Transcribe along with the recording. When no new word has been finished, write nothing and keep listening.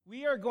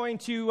We are going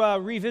to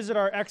revisit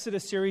our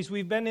Exodus series.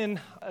 We've been in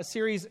a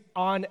series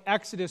on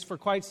Exodus for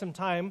quite some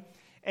time.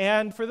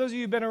 And for those of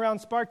you who've been around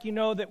Spark, you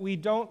know that we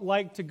don't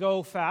like to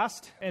go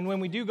fast. And when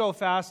we do go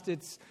fast,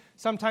 it's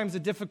sometimes a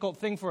difficult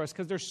thing for us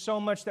because there's so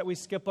much that we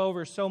skip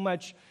over, so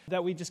much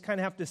that we just kind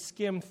of have to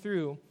skim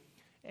through.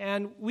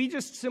 And we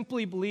just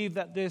simply believe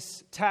that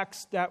this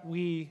text that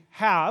we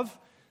have,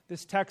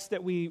 this text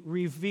that we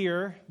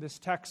revere, this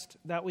text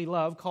that we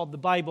love called the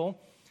Bible,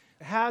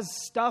 has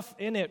stuff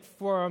in it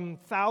from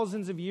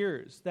thousands of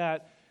years,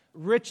 that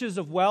riches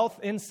of wealth,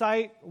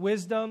 insight,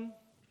 wisdom,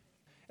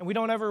 and we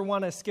don't ever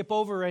want to skip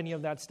over any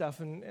of that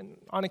stuff, and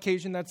on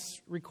occasion that's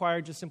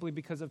required just simply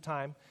because of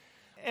time.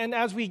 And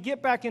as we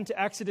get back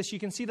into Exodus, you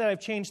can see that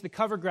I've changed the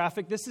cover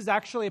graphic. This is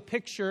actually a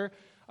picture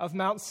of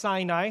Mount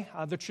Sinai,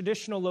 the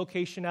traditional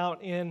location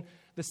out in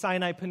the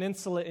Sinai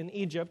Peninsula in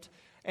Egypt,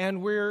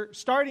 and we're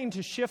starting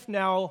to shift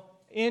now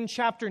in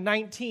chapter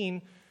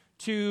 19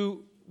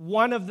 to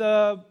one of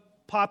the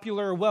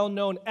popular,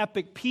 well-known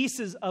epic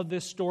pieces of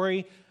this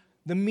story,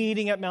 the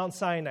meeting at Mount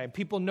Sinai.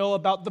 People know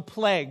about the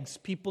plagues.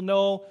 People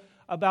know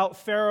about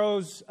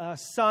Pharaoh's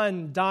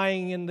son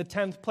dying in the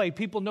 10th plague.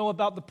 People know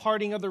about the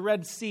parting of the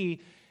Red Sea,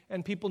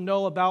 and people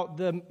know about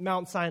the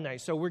Mount Sinai.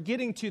 So we're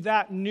getting to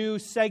that new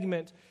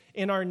segment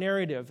in our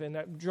narrative, and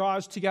that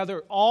draws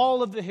together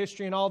all of the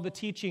history and all of the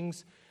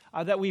teachings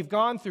that we've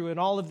gone through and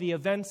all of the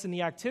events and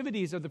the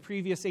activities of the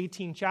previous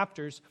 18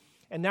 chapters.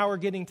 And now we're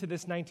getting to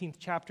this 19th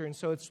chapter. And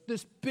so it's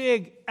this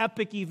big,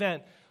 epic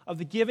event of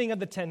the giving of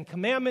the Ten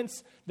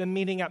Commandments, the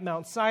meeting at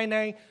Mount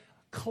Sinai,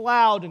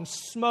 cloud and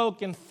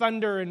smoke and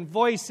thunder and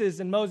voices,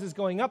 and Moses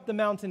going up the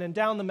mountain and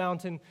down the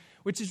mountain,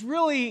 which is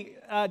really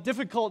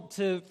difficult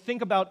to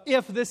think about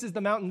if this is the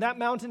mountain. That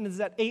mountain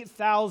is at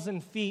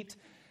 8,000 feet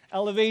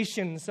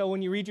elevation. So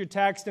when you read your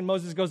text and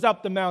Moses goes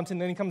up the mountain,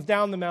 then he comes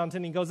down the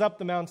mountain, he goes up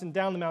the mountain,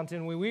 down the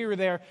mountain. When we were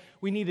there,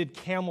 we needed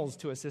camels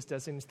to assist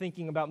us. And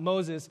thinking about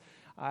Moses,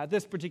 at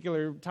this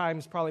particular time,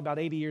 is probably about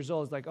 80 years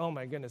old. It's like, oh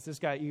my goodness, this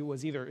guy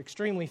was either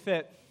extremely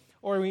fit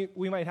or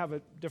we might have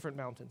a different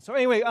mountain. So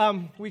anyway,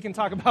 we can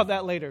talk about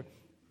that later.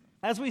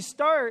 As we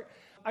start,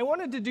 I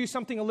wanted to do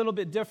something a little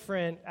bit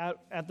different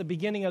at the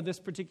beginning of this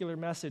particular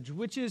message,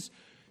 which is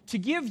to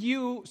give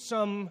you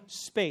some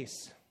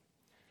space,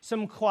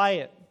 some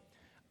quiet.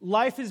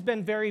 Life has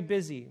been very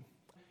busy.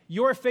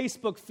 Your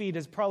Facebook feed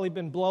has probably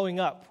been blowing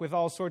up with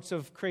all sorts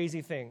of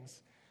crazy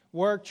things.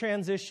 Work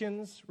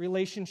transitions,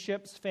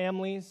 relationships,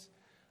 families,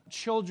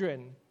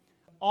 children,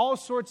 all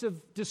sorts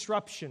of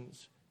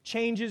disruptions,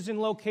 changes in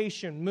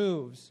location,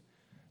 moves.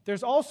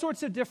 There's all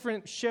sorts of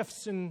different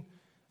shifts and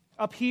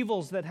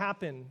upheavals that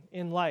happen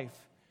in life.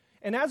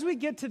 And as we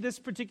get to this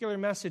particular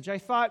message, I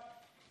thought,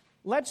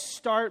 let's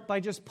start by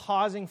just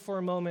pausing for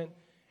a moment.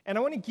 And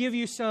I want to give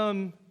you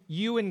some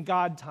you and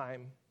God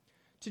time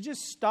to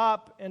just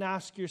stop and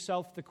ask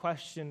yourself the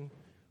question,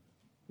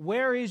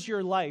 where is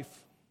your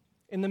life?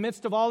 In the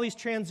midst of all these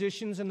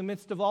transitions, in the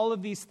midst of all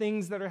of these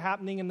things that are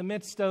happening, in the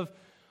midst of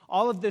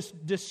all of this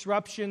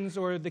disruptions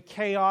or the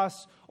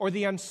chaos or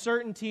the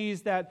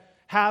uncertainties that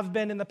have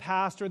been in the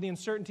past or the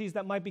uncertainties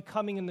that might be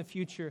coming in the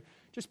future,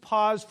 just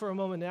pause for a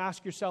moment and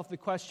ask yourself the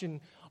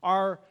question,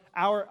 are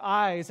our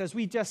eyes, as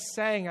we just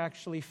sang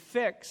actually,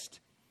 fixed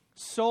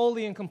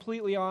solely and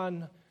completely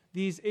on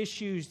these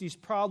issues, these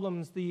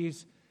problems, the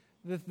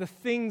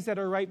things that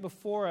are right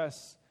before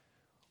us?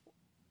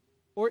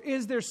 Or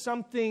is there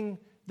something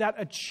that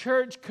a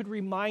church could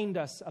remind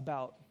us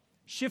about,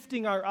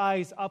 shifting our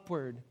eyes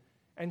upward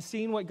and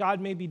seeing what God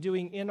may be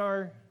doing in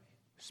our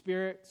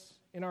spirits,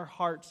 in our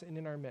hearts, and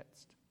in our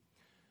midst?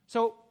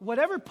 So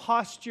whatever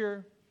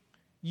posture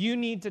you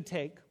need to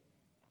take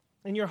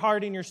in your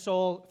heart, in your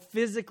soul,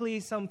 physically,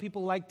 some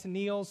people like to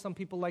kneel, some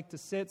people like to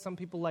sit, some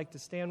people like to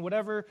stand,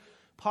 whatever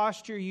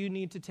posture you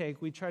need to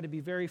take, we try to be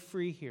very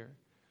free here.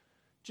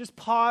 Just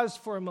pause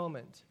for a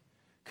moment.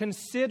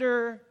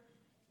 Consider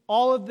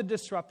all of the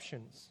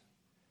disruptions.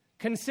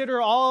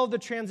 Consider all of the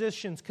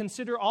transitions.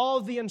 Consider all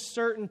of the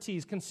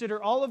uncertainties.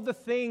 Consider all of the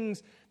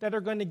things that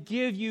are going to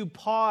give you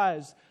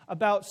pause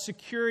about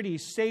security,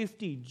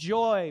 safety,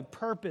 joy,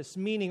 purpose,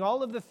 meaning,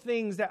 all of the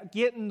things that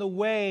get in the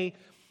way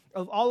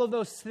of all of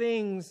those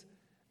things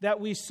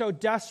that we so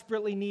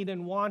desperately need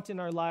and want in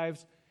our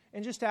lives.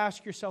 And just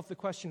ask yourself the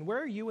question,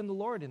 where are you in the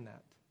Lord in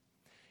that?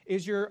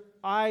 Is your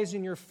eyes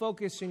and your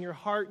focus and your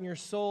heart and your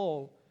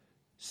soul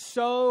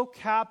so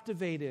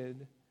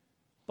captivated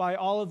by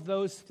all of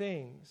those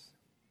things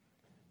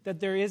that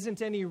there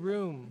isn't any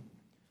room,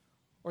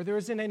 or there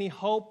isn't any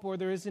hope, or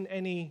there isn't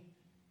any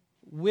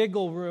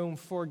wiggle room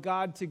for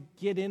God to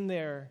get in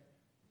there,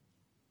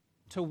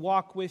 to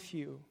walk with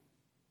you,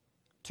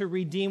 to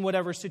redeem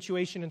whatever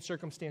situation and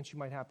circumstance you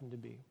might happen to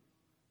be?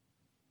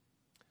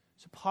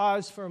 So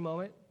pause for a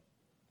moment.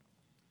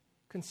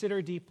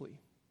 Consider deeply.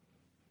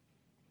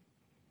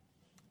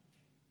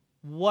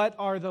 What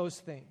are those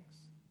things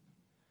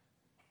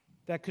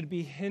that could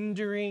be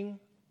hindering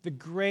the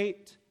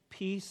great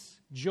peace,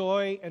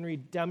 joy, and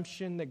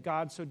redemption that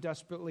God so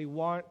desperately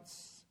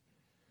wants,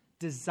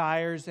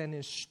 desires, and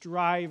is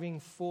striving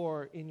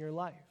for in your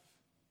life?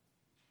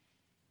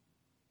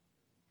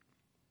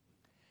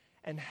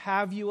 And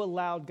have you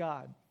allowed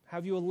God,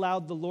 have you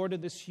allowed the Lord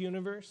of this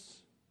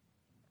universe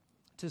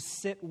to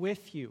sit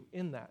with you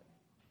in that?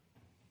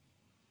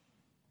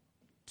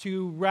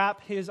 To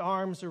wrap his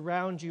arms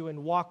around you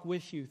and walk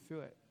with you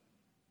through it?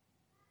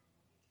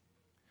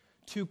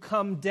 To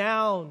come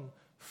down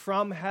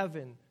from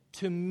heaven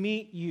to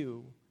meet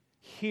you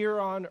here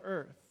on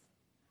earth,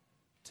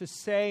 to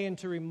say and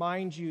to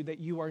remind you that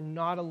you are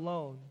not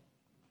alone,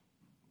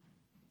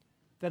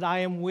 that I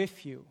am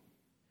with you.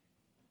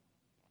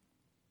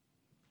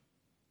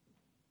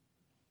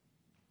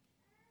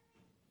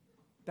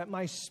 That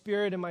my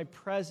Spirit and my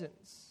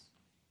presence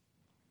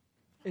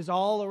is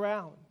all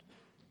around.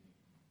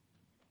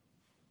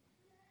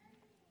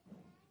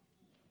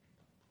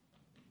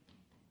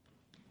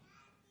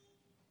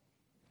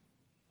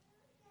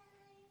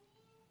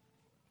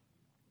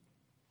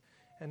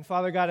 And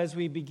Father God, as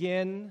we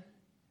begin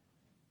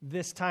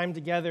this time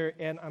together,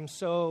 and I'm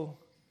so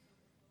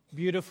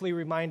beautifully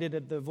reminded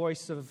of the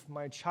voice of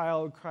my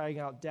child crying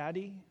out,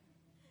 Daddy,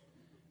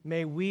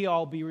 may we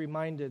all be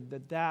reminded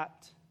that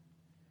that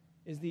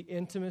is the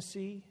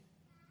intimacy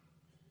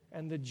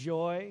and the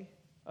joy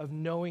of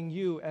knowing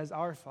you as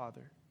our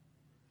Father.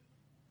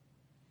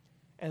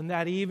 And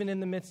that even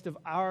in the midst of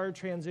our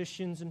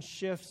transitions and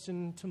shifts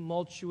and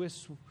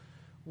tumultuous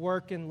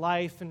work and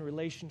life and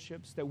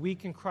relationships, that we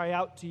can cry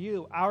out to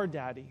you, our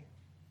Daddy,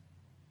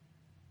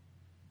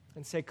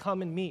 and say,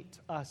 come and meet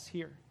us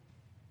here.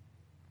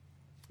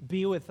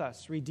 Be with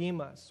us,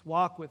 redeem us,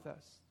 walk with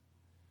us.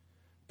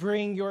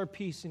 Bring your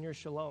peace and your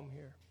shalom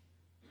here.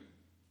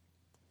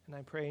 And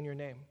I pray in your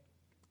name.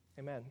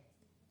 Amen.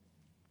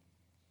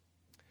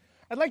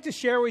 I'd like to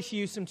share with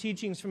you some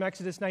teachings from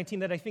Exodus 19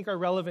 that I think are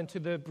relevant to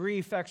the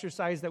brief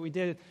exercise that we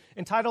did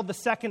entitled The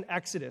Second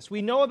Exodus.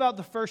 We know about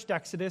the first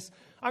Exodus.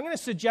 I'm going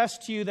to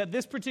suggest to you that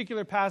this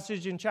particular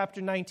passage in chapter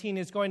 19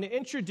 is going to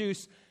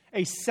introduce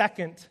a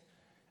second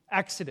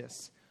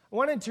Exodus. I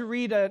wanted to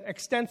read an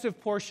extensive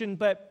portion,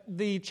 but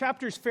the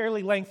chapter is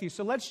fairly lengthy.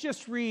 So let's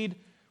just read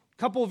a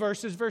couple of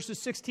verses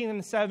 16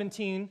 and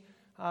 17,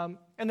 and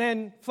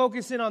then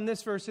focus in on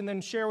this verse and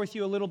then share with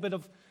you a little bit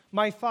of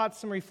my thoughts,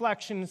 some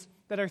reflections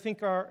that I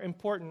think are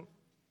important.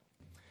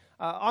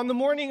 On the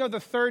morning of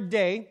the third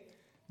day,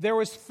 there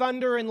was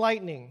thunder and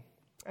lightning,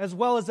 as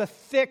well as a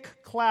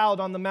thick cloud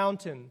on the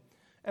mountain,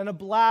 and a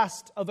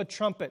blast of a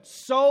trumpet,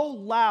 so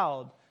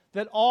loud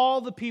that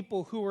all the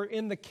people who were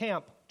in the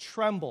camp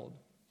trembled.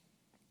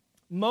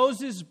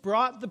 Moses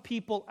brought the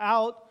people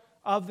out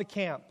of the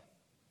camp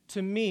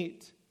to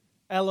meet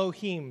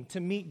Elohim, to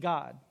meet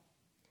God.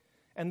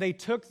 And they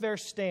took their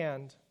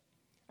stand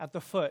at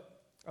the foot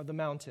of the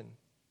mountain.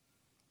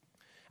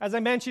 As I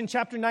mentioned,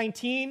 chapter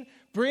 19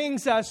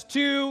 brings us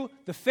to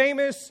the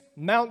famous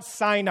Mount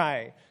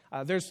Sinai.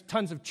 There's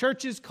tons of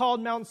churches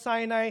called Mount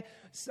Sinai.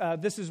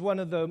 This is one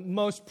of the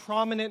most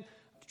prominent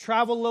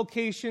travel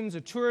locations,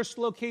 a tourist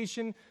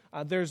location.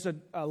 There's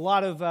a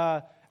lot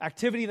of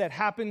activity that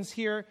happens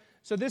here.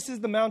 So this is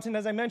the mountain,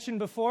 as I mentioned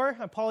before.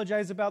 I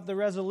apologize about the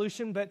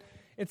resolution, but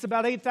it's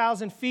about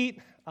 8,000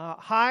 feet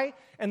high.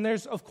 And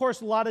there's, of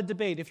course, a lot of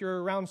debate. If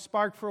you're around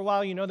Spark for a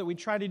while, you know that we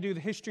try to do the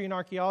history and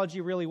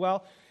archaeology really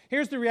well.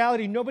 Here's the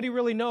reality. Nobody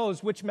really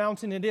knows which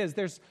mountain it is.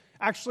 There's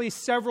actually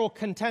several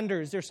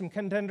contenders. There's some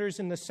contenders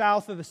in the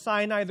south of the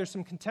Sinai. There's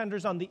some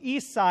contenders on the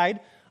east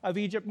side of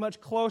Egypt,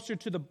 much closer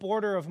to the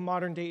border of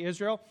modern-day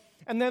Israel.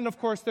 And then, of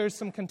course, there's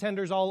some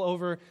contenders all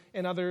over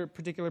in other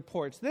particular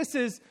ports. This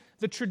is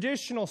the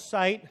traditional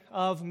site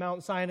of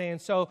Mount Sinai,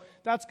 and so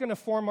that's going to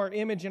form our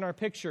image in our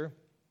picture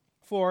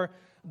for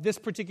this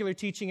particular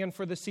teaching and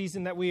for the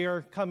season that we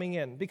are coming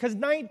in. Because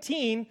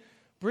 19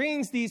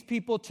 brings these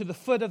people to the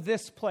foot of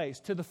this place,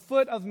 to the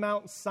foot of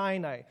Mount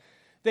Sinai.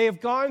 They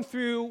have gone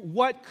through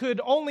what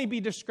could only be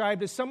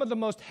described as some of the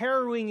most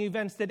harrowing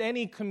events that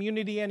any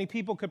community, any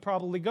people could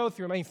probably go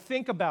through. I mean,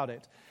 think about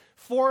it.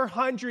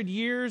 400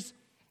 years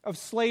of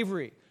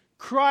slavery,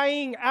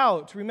 crying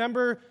out.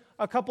 Remember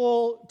a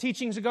couple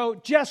teachings ago,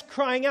 just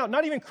crying out,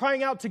 not even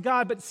crying out to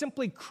God, but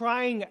simply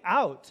crying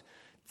out.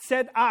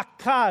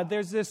 Tzedakah,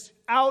 there's this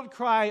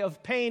outcry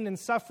of pain and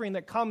suffering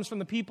that comes from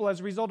the people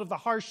as a result of the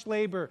harsh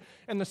labor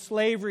and the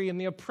slavery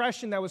and the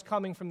oppression that was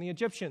coming from the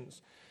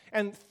Egyptians.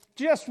 And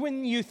just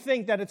when you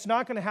think that it's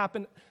not going to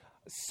happen,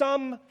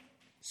 some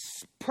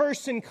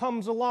person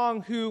comes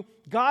along who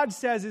God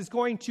says is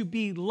going to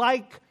be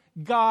like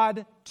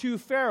God to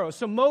Pharaoh.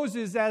 So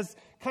Moses, as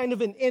kind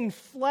of an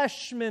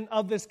enfleshment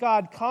of this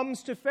God,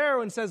 comes to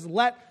Pharaoh and says,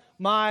 let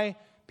my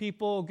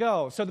people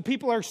go. So the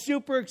people are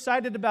super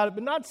excited about it,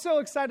 but not so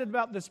excited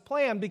about this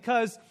plan,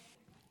 because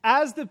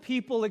as the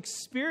people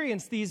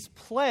experience these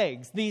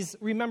plagues, these,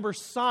 remember,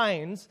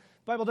 signs,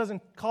 the Bible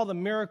doesn't call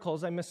them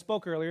miracles, I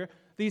misspoke earlier,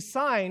 these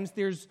signs,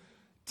 there's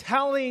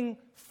telling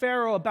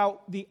Pharaoh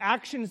about the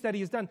actions that he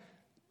has done.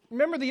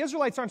 Remember, the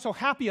Israelites aren't so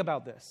happy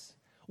about this.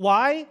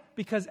 Why?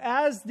 Because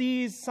as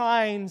these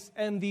signs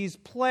and these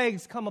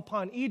plagues come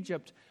upon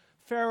Egypt,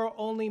 Pharaoh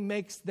only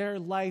makes their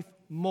life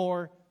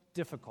more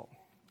difficult.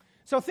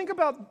 So think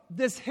about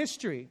this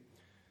history.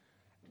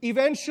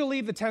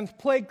 eventually the 10th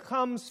plague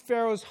comes.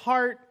 Pharaoh's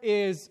heart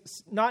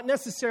is not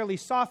necessarily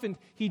softened.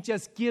 He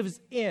just gives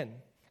in.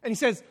 And he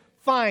says,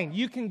 fine,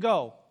 you can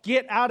go.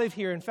 Get out of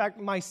here. In fact,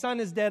 my son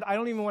is dead. I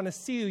don't even want to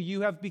see you.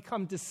 You have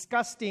become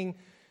disgusting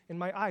in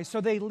my eyes.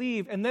 So they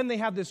leave, and then they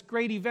have this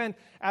great event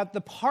at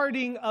the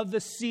parting of the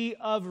Sea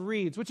of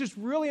Reeds, which is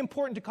really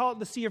important to call it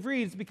the Sea of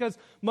Reeds because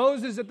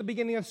Moses at the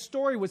beginning of the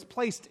story was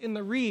placed in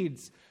the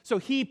reeds. So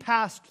he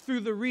passed through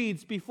the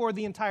reeds before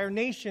the entire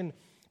nation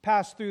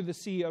passed through the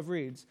Sea of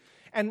Reeds.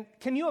 And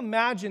can you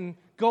imagine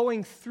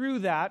going through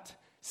that,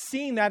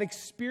 seeing that,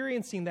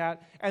 experiencing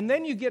that, and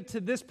then you get to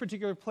this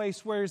particular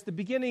place where it's the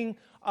beginning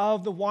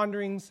of the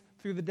wanderings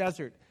through the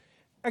desert.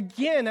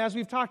 Again, as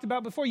we've talked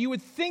about before, you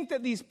would think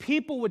that these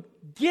people would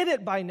get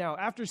it by now.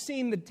 After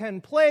seeing the 10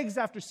 plagues,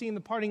 after seeing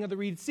the parting of the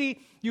Reed Sea,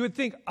 you would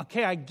think,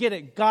 okay, I get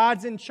it.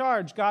 God's in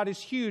charge. God is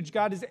huge.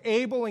 God is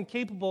able and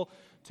capable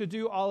to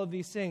do all of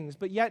these things.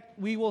 But yet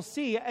we will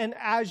see, and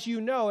as you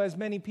know, as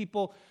many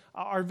people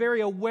are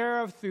very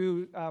aware of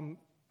through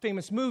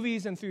famous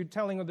movies and through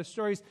telling of the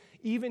stories,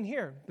 even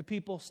here, the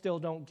people still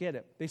don't get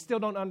it. They still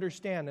don't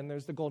understand, and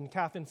there's the golden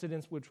calf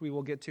incidents, which we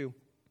will get to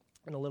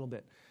in a little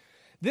bit.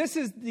 This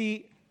is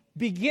the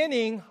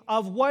beginning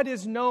of what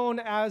is known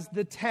as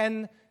the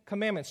 10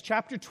 Commandments.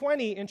 Chapter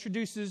 20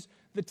 introduces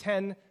the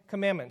 10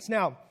 Commandments.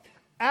 Now,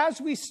 as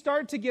we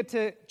start to get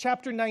to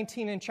chapter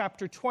 19 and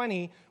chapter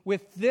 20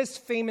 with this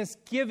famous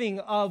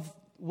giving of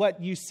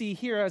what you see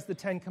here as the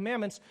 10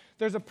 Commandments,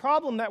 there's a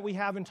problem that we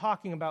have in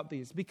talking about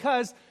these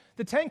because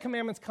the 10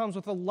 Commandments comes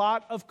with a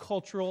lot of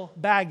cultural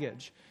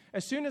baggage.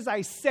 As soon as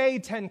I say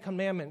 10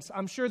 Commandments,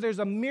 I'm sure there's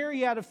a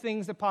myriad of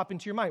things that pop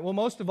into your mind. Well,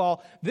 most of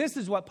all, this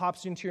is what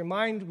pops into your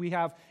mind. We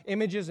have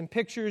images and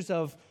pictures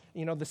of,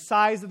 the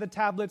size of the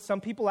tablets.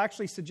 Some people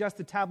actually suggest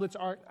the tablets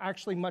aren't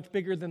actually much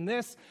bigger than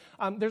this.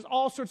 There's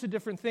all sorts of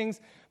different things.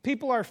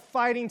 People are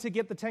fighting to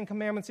get the 10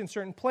 Commandments in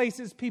certain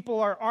places. People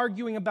are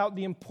arguing about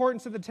the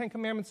importance of the 10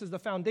 Commandments as the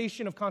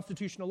foundation of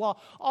constitutional law.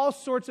 All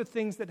sorts of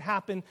things that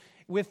happen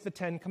with the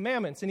 10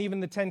 Commandments. And even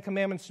the 10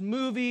 Commandments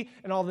movie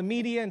and all the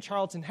media and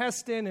Charlton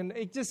Heston, and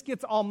it just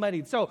gets all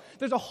muddied. So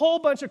there's a whole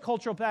bunch of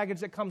cultural baggage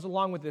that comes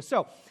along with this.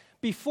 So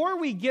before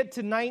we get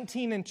to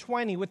 19 and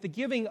 20 with the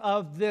giving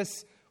of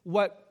this,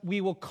 what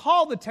we will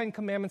call the 10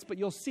 Commandments, but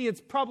you'll see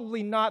it's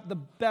probably not the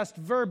best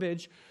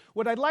verbiage.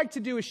 What I'd like to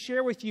do is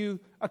share with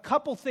you a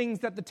couple things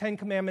that the 10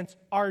 Commandments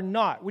are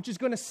not, which is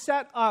going to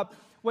set up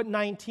what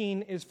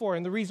 19 is for,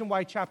 and the reason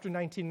why chapter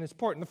 19 is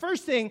important. The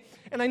first thing,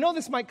 and I know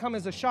this might come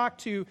as a shock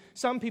to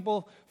some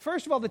people,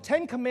 first of all, the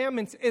 10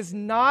 Commandments is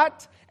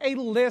not a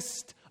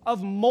list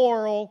of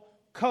moral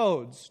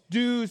codes,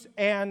 do's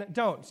and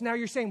don'ts. Now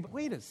you're saying, but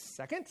wait a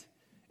second.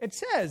 It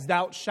says,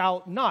 thou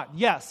shalt not.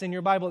 Yes, in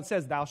your Bible it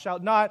says, thou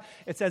shalt not.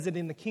 It says it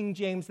in the King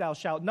James, thou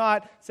shalt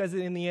not. It says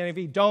it in the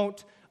NIV,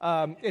 don't.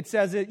 It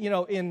says it,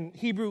 in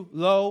Hebrew,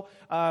 lo.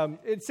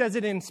 It says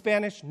it in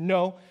Spanish,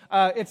 no.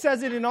 It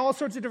says it in all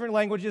sorts of different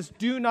languages,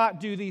 do not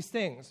do these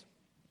things.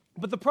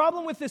 But the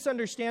problem with this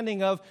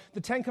understanding of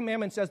the 10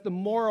 Commandments as the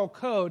moral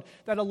code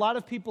that a lot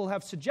of people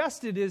have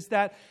suggested is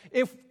that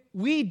if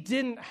we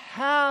didn't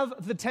have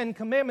the 10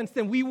 Commandments,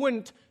 then we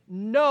wouldn't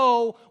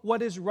know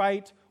what is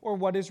right or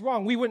what is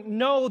wrong. We wouldn't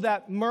know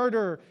that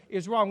murder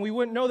is wrong. We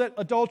wouldn't know that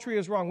adultery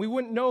is wrong. We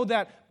wouldn't know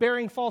that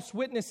bearing false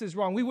witness is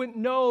wrong. We wouldn't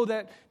know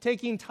that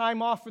taking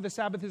time off for the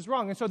Sabbath is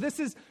wrong. And so this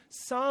is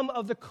some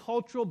of the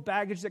cultural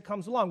baggage that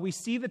comes along. We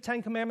see the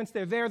 10 Commandments.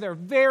 They're there. They're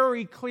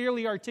very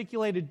clearly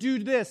articulated. Do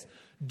this.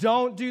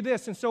 Don't do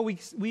this. And so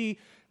we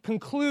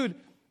conclude,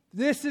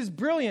 this is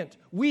brilliant.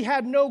 We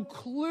had no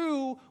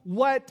clue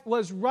what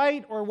was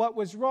right or what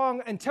was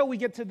wrong until we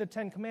get to the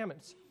 10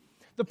 Commandments.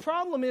 The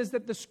problem is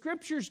that the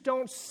Scriptures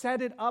don't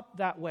set it up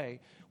that way.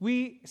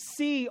 We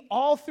see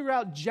all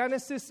throughout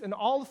Genesis and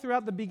all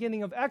throughout the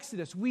beginning of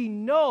Exodus, we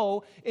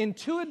know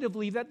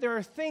intuitively that there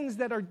are things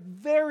that are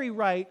very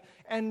right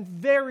and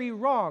very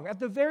wrong.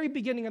 At the very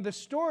beginning of the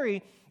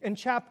story, in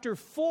chapter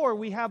 4,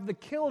 we have the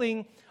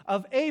killing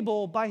of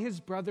Abel by his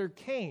brother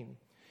Cain.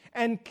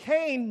 And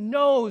Cain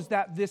knows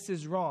that this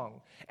is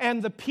wrong.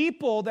 And the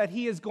people that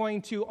he is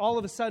going to all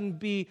of a sudden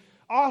be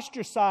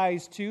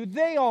ostracized to,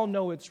 they all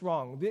know it's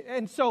wrong.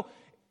 And so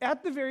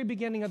at the very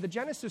beginning of the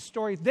Genesis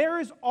story,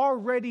 there is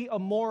already a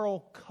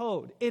moral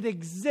code. It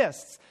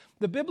exists.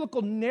 The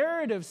biblical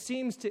narrative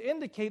seems to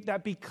indicate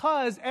that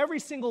because every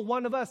single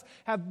one of us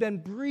have been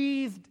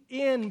breathed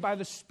in by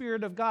the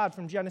Spirit of God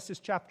from Genesis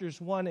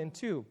chapters 1 and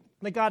 2,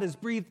 that God has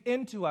breathed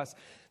into us.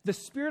 The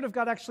Spirit of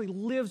God actually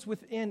lives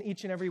within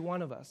each and every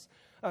one of us.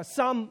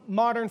 Some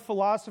modern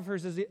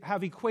philosophers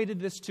have equated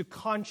this to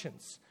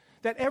conscience,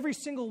 that every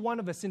single one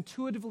of us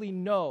intuitively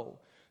know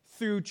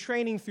through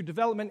training, through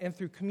development, and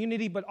through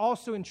community, but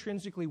also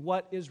intrinsically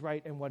what is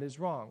right and what is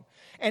wrong.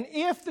 And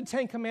if the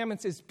 10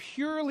 Commandments is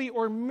purely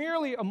or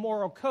merely a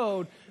moral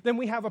code, then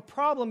we have a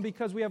problem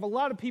because we have a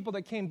lot of people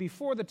that came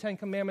before the 10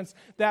 Commandments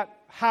that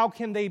how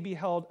can they be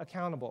held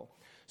accountable?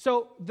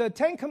 So the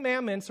 10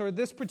 Commandments, or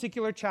this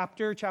particular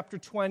chapter, chapter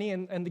 20,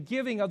 and the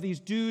giving of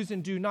these do's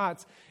and do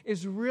nots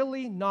is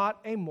really not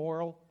a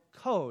moral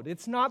code.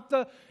 It's not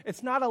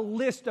a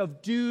list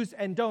of do's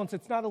and don'ts.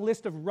 It's not a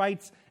list of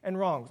rights and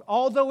wrongs,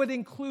 although it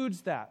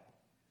includes that.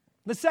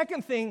 The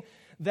second thing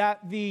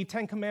that the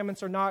Ten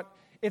Commandments are not,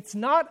 it's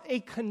not a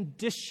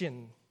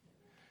condition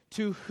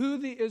to who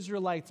the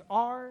Israelites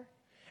are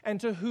and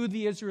to who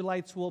the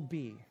Israelites will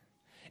be.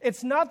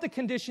 It's not the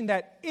condition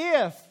that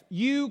if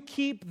you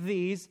keep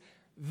these,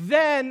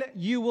 then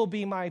you will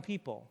be my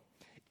people.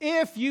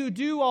 If you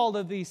do all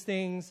of these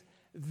things,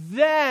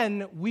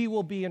 then we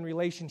will be in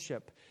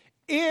relationship.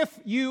 If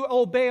you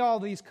obey all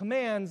these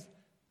commands,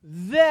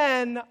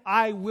 then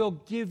I will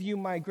give you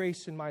my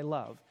grace and my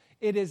love.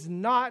 It is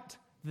not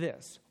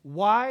this.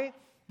 Why?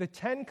 The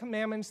Ten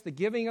Commandments, the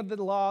giving of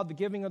the law, the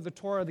giving of the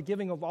Torah, the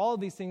giving of all of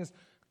these things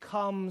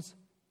comes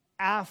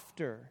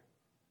after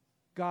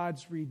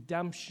God's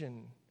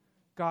redemption,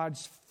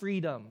 God's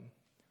freedom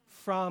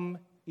from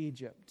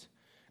Egypt.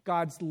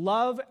 God's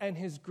love and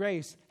His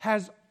grace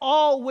has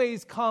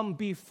always come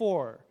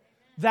before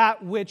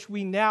that which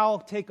we now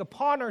take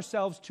upon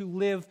ourselves to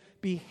live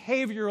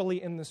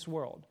behaviorally in this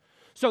world.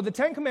 So the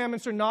Ten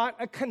Commandments are not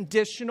a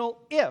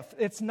conditional if.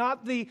 It's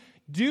not the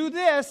do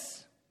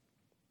this,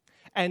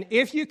 and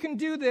if you can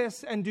do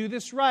this and do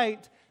this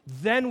right,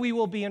 then we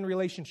will be in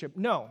relationship.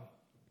 No,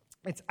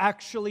 it's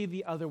actually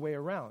the other way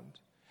around.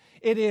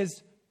 It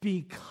is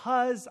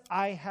because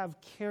I have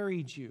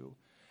carried you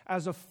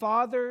as a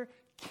father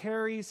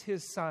carries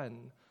his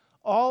son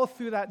all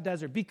through that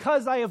desert.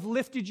 Because I have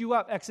lifted you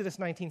up, Exodus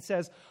 19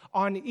 says,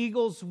 on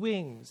eagle's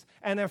wings,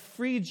 and have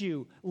freed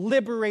you,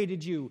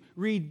 liberated you,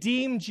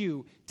 redeemed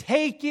you,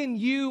 taken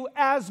you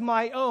as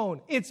my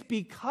own. It's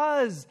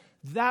because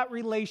that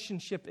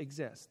relationship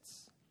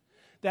exists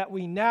that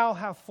we now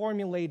have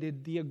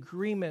formulated the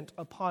agreement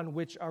upon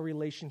which our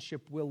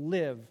relationship will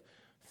live,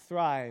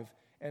 thrive,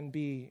 and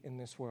be in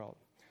this world.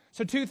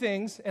 So two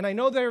things, and I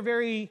know they're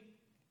very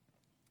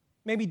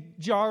maybe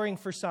jarring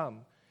for some.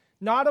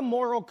 Not a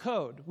moral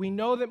code. We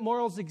know that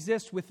morals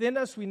exist within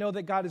us. We know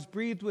that God has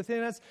breathed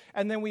within us.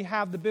 And then we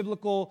have the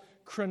biblical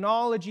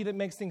chronology that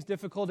makes things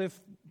difficult if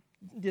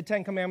the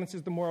Ten Commandments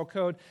is the moral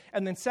code.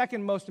 And then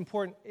second, most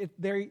important,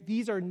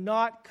 these are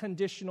not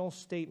conditional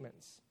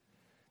statements.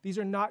 These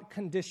are not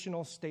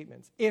conditional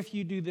statements. If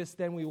you do this,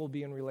 then we will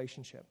be in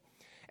relationship.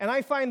 And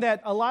I find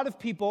that a lot of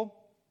people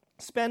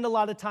spend a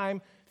lot of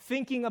time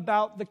thinking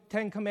about the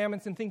Ten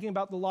Commandments and thinking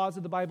about the laws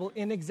of the Bible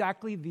in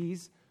exactly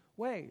these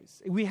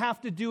ways. We have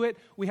to do it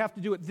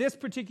this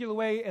particular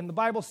way, and the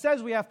Bible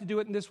says we have to do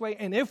it in this way,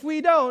 and if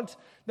we don't,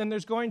 then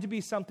there's going to be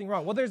something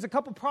wrong. Well, there's a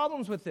couple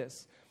problems with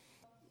this.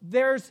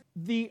 There's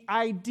the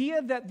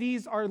idea that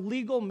these are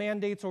legal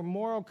mandates or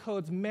moral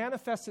codes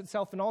manifests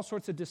itself in all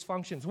sorts of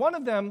dysfunctions. One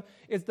of them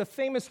is the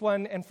famous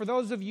one, and for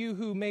those of you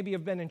who maybe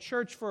have been in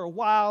church for a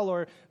while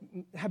or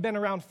have been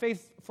around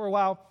faith for a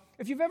while,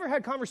 if you've ever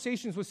had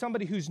conversations with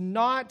somebody who's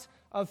not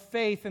of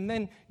faith, and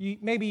then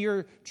maybe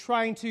you're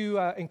trying to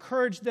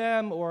encourage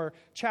them or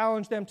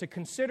challenge them to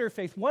consider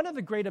faith, one of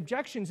the great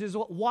objections is,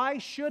 well, why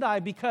should I?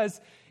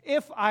 Because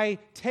if I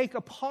take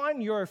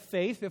upon your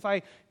faith, if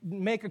I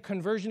make a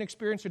conversion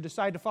experience or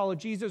decide to follow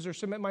Jesus or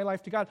submit my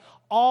life to God,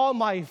 all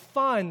my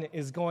fun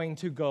is going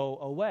to go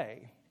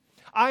away.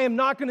 I am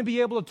not going to be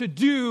able to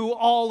do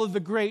all of the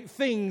great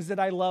things that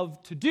I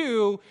love to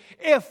do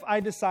if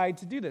I decide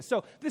to do this.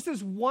 So this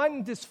is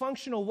one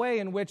dysfunctional way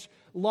in which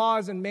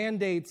laws and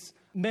mandates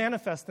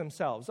manifest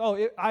themselves.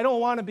 I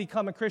don't want to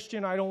become a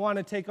Christian. I don't want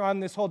to take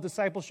on this whole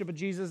discipleship of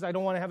Jesus. I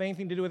don't want to have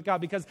anything to do with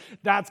God because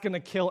that's going to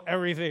kill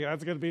everything.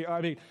 That's going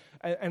to be,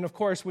 and of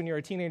course, when you're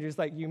a teenager, it's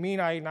like, you mean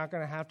I'm not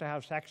going to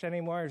have sex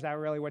anymore? Is that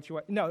really what you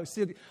want? No,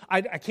 see,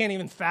 I can't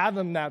even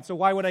fathom that. So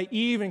why would I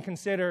even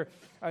consider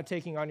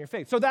taking on your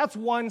faith? So that's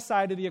one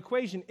side of the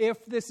equation,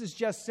 if this is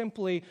just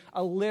simply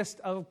a list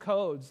of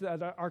codes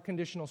that are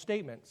conditional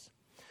statements.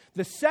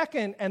 The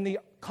second and the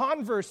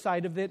converse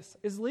side of this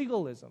is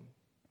legalism.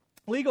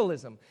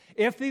 Legalism.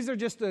 If these are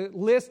just a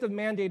list of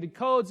mandated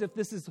codes, if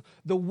this is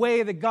the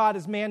way that God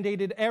has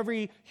mandated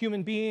every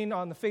human being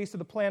on the face of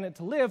the planet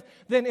to live,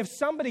 then if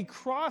somebody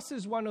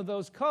crosses one of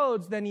those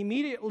codes, then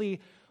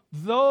immediately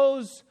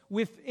those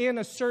within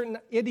a certain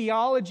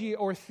ideology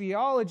or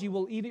theology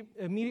will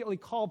immediately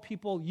call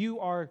people, you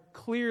are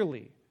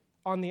clearly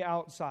on the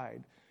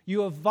outside.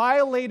 You have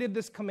violated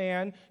this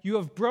command. You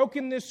have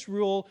broken this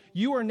rule.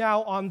 You are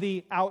now on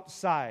the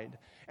outside.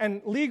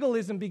 And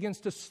legalism begins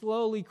to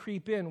slowly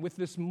creep in with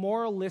this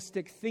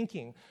moralistic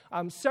thinking.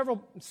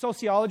 Several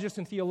sociologists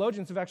and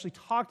theologians have actually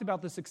talked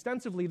about this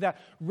extensively,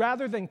 that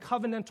rather than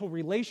covenantal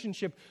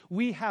relationship,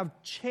 we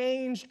have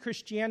changed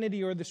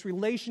Christianity or this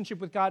relationship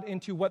with God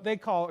into what they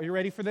call, are you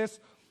ready for this?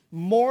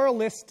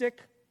 Moralistic,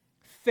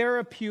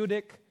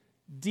 therapeutic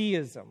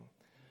deism.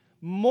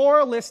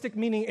 Moralistic,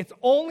 meaning it's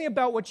only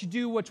about what you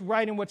do, what's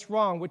right and what's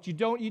wrong, what you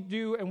don't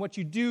do and what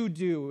you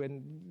do.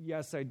 And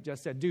yes, I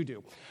just said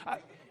do.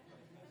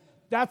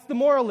 That's the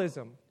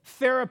moralism.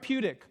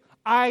 Therapeutic.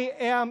 I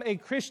am a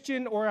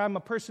Christian or I'm a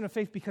person of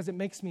faith because it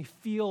makes me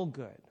feel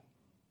good.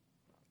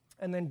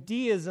 And then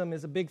deism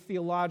is a big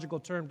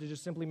theological term to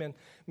just simply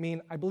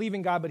mean I believe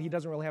in God, but he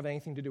doesn't really have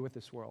anything to do with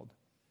this world.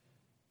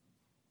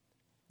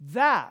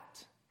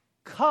 that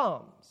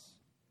comes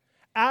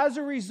as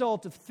a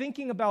result of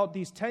thinking about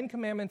these 10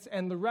 commandments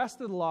and the rest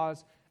of the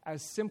laws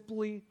as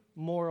simply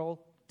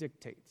moral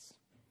dictates.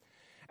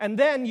 And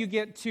then you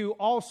get to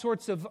all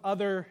sorts of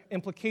other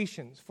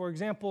implications. For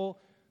example,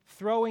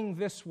 throwing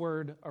this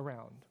word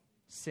around,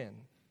 sin.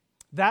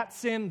 That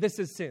sin, this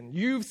is sin.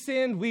 You've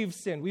sinned,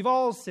 we've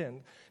all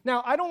sinned.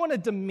 Now, I don't want to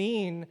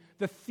demean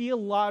the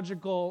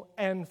theological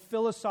and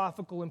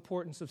philosophical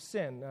importance of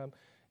sin.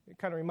 It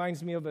kind of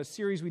reminds me of a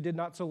series we did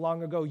not so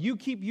long ago. You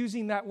keep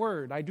using that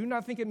word. I do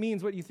not think it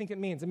means what you think it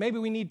means. And maybe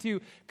we need to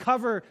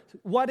cover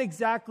what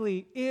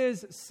exactly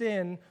is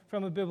sin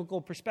from a biblical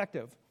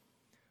perspective.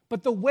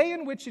 But the way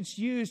in which it's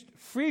used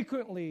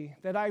frequently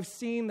that I've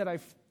seen, that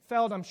I've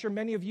felt, I'm sure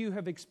many of you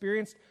have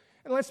experienced,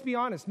 and let's be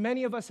honest,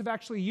 many of us have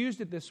actually used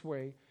it this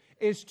way,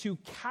 is to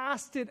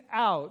cast it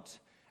out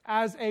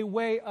as a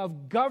way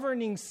of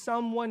governing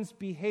someone's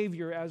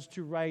behavior as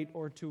to right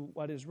or to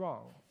what is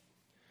wrong.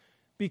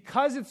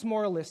 Because it's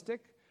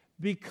moralistic,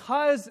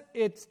 because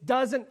it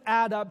doesn't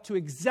add up to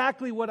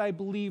exactly what I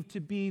believe to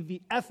be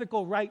the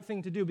ethical right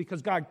thing to do,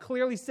 because God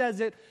clearly says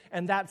it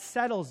and that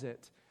settles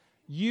it.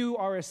 You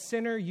are a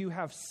sinner, you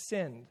have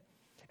sinned.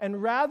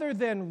 And rather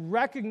than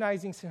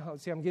recognizing sin,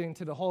 I'm getting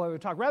to the whole other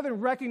talk. Rather than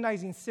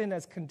recognizing sin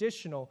as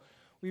conditional,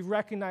 we've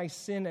recognized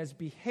sin as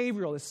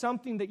behavioral, as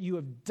something that you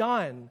have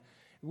done,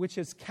 which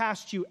has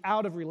cast you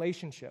out of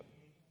relationship.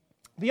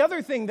 The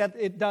other thing that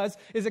it does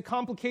is it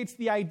complicates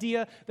the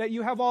idea that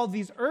you have all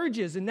these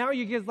urges, and now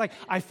you get like,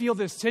 I feel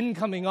this sin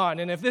coming on,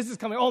 and if this is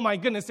coming, oh my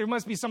goodness, there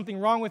must be something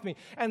wrong with me.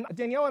 And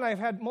Danielle and I have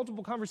had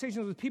multiple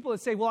conversations with people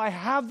that say, well, I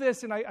have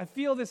this, and I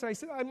feel this, and I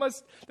said,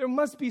 there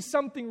must be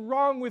something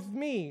wrong with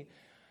me.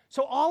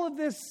 So all of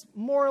this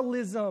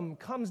moralism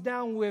comes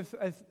down with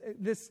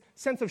this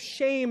sense of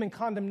shame and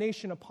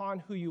condemnation upon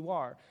who you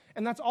are.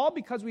 And that's all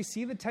because we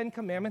see the 10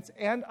 Commandments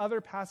and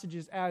other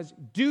passages as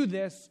do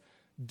this,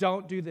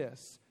 don't do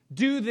this.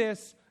 Do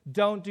this,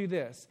 don't do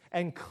this.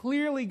 And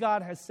clearly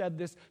God has said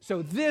this,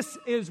 so this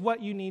is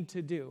what you need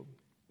to do.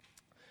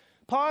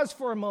 Pause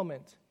for a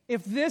moment.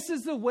 If this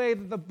is the way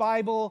that the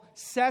Bible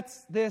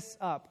sets this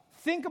up,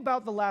 think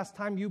about the last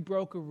time you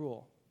broke a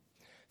rule.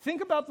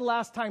 Think about the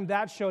last time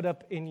that showed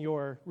up in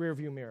your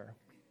rearview mirror.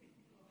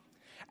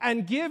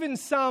 And given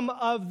some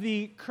of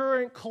the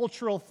current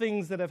cultural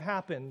things that have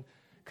happened,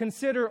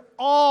 consider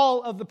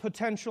all of the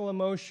potential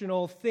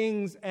emotional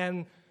things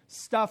and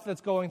stuff that's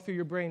going through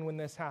your brain when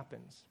this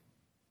happens.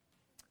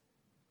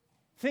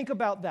 Think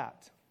about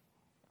that.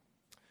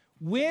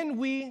 When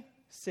we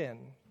sin,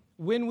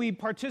 when we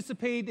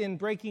participate in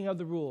breaking of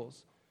the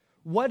rules,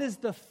 what is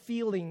the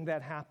feeling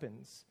that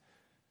happens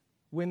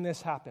when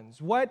this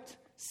happens? What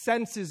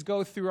senses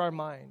go through our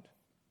mind?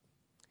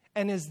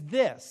 And is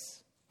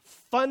this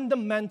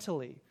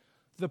fundamentally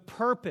the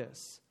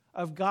purpose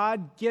of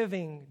God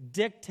giving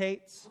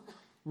dictates,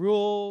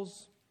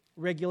 rules,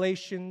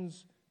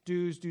 regulations,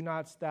 do's, do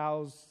nots,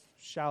 thou's,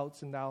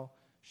 shouts, and thou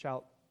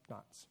shalt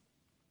nots?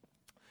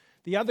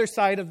 The other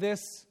side of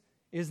this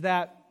is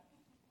that,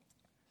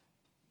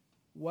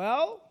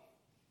 well,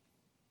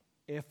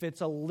 if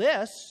it's a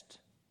list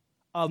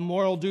of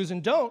moral do's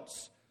and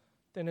don'ts,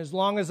 then as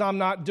long as I'm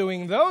not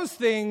doing those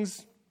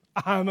things,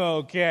 I'm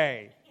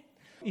okay.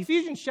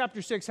 Ephesians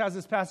chapter 6 has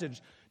this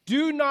passage.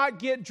 Do not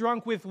get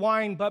drunk with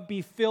wine, but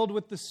be filled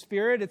with the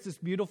Spirit. It's this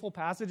beautiful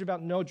passage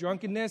about no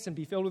drunkenness and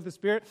be filled with the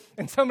Spirit.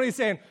 And somebody's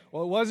saying,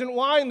 well, it wasn't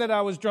wine that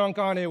I was drunk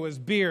on, it was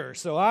beer.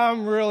 So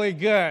I'm really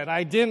good.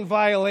 I didn't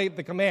violate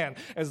the command,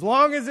 as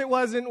long as it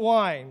wasn't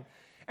wine.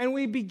 And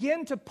we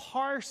begin to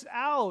parse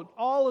out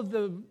all of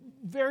the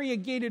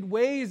variegated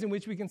ways in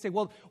which we can say,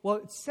 well,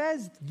 it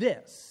says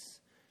this.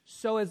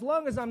 So as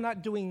long as I'm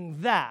not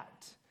doing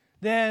that,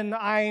 then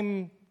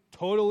I'm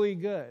totally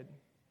good.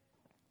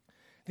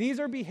 These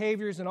are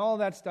behaviors and all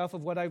that stuff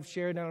of what I've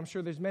shared, and I'm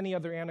sure there's many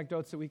other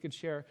anecdotes that we could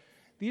share.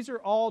 These are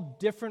all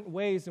different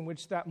ways in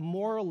which that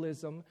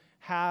moralism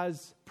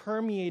has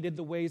permeated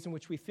the ways in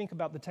which we think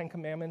about the Ten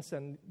Commandments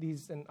and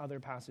these and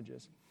other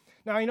passages.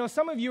 Now, I know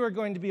some of you are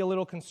going to be a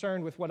little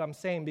concerned with what I'm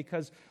saying,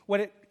 because what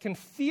it can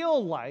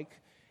feel like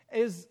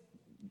is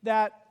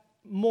that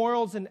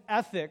morals and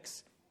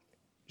ethics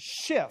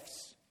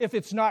shifts. If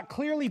it's not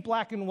clearly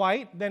black and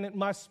white, then it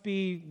must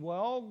be,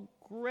 well,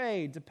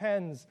 gray,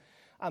 depends.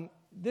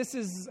 This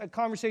is a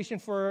conversation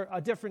for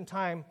a different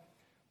time,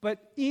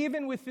 but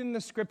even within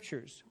the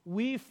Scriptures,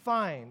 we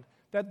find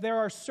that there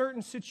are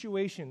certain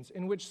situations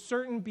in which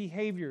certain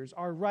behaviors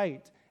are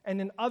right, and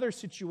in other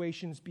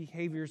situations,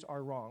 behaviors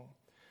are wrong.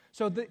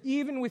 So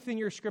even within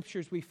your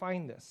Scriptures, we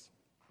find this.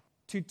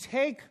 To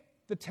take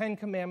the Ten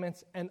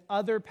Commandments and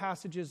other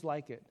passages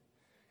like it,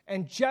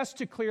 and just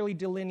to clearly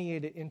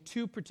delineate it in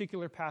two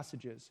particular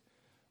passages,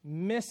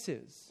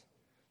 misses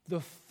the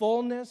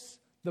fullness,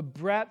 the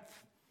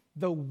breadth,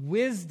 the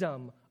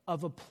wisdom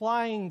of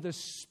applying the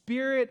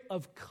spirit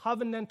of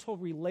covenantal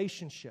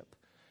relationship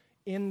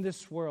in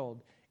this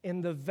world,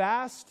 in the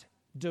vast,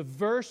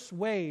 diverse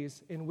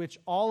ways in which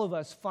all of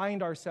us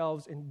find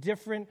ourselves in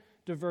different,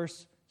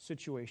 diverse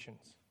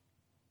situations.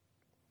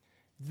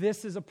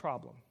 This is a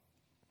problem.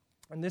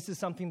 And this is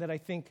something that I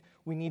think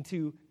we need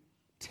to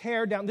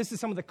tear down. This is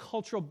some of the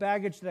cultural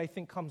baggage that I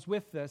think comes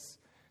with this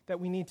that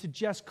we need to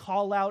just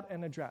call out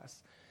and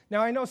address.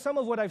 Now, I know some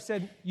of what I've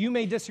said you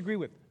may disagree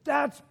with.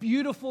 That's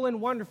beautiful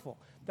and wonderful.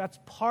 That's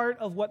part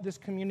of what this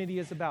community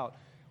is about.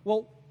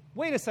 Well,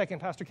 wait a second,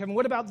 Pastor Kevin.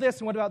 What about this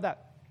and what about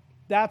that?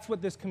 That's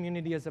what this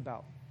community is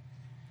about.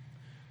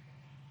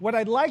 What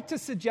I'd like to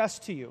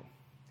suggest to you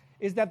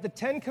is that the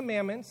Ten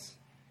Commandments,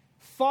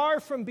 far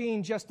from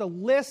being just a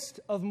list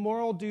of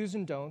moral do's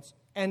and don'ts,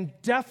 and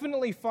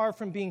definitely far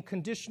from being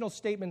conditional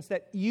statements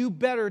that you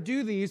better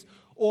do these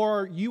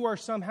or you are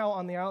somehow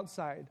on the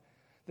outside,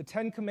 the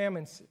Ten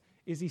Commandments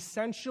is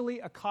essentially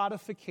a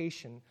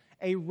codification,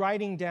 a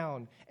writing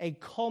down, a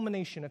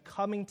culmination, a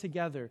coming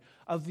together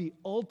of the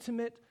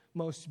ultimate,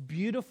 most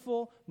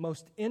beautiful,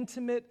 most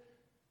intimate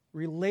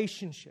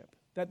relationship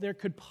that there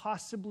could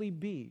possibly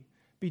be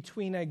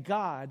between a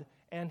God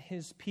and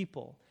his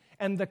people,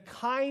 and the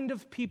kind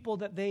of people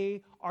that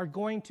they are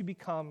going to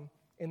become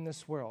in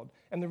this world.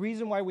 And the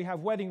reason why we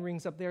have wedding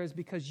rings up there is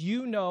because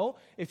you know,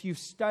 if you've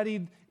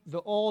studied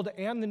the Old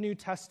and the New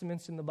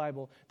Testaments in the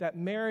Bible, that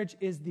marriage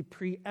is the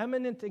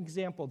preeminent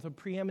example, the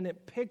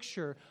preeminent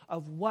picture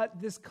of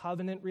what this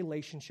covenant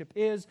relationship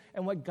is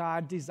and what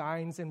God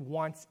designs and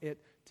wants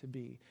it to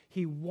be.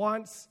 He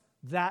wants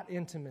that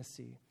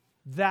intimacy,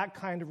 that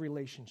kind of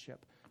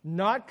relationship,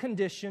 not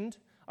conditioned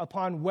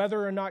upon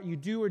whether or not you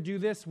do or do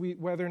this,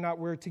 whether or not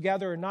we're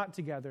together or not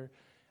together,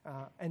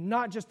 and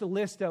not just a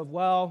list of,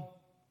 well,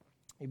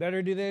 you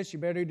better do this, you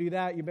better do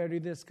that, you better do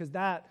this, because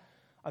that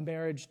a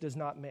marriage does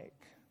not make.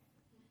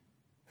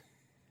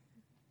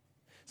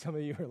 Some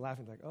of you are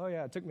laughing like, oh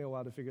yeah, it took me a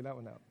while to figure that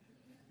one out.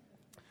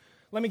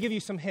 Let me give you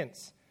some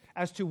hints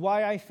as to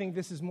why I think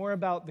this is more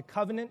about the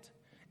covenant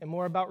and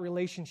more about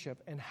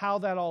relationship and how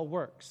that all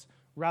works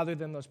rather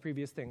than those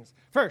previous things.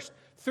 First,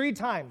 3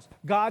 times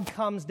God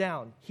comes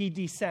down, he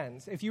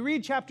descends. If you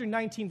read chapter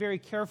 19 very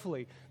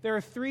carefully, there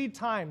are 3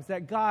 times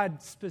that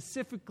God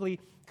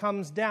specifically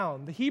comes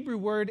down. The Hebrew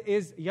word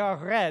is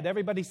yared.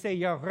 Everybody say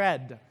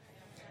yared.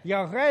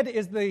 Yared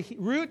is the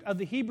root of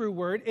the Hebrew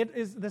word. It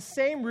is the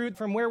same root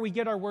from where we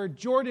get our word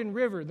Jordan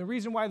River. The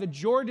reason why the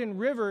Jordan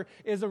River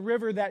is a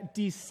river that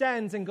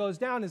descends and goes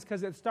down is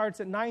because it starts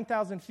at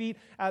 9,000 feet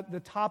at the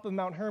top of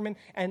Mount Hermon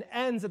and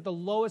ends at the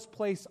lowest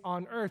place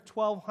on earth,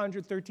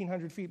 1,200,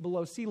 1,300 feet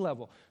below sea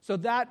level. So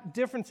that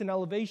difference in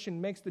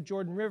elevation makes the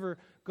Jordan River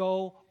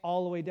go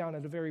all the way down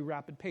at a very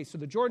rapid pace. So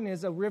the Jordan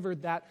is a river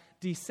that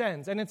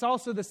descends. And it's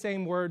also the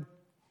same word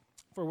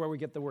for where we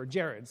get the word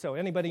Jared. So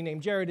anybody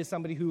named Jared is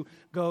somebody who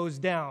goes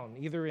down,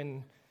 either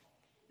in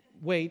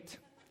weight.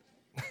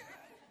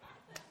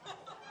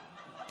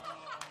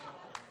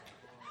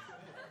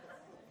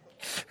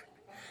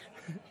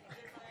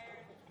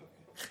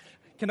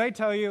 Can I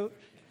tell you,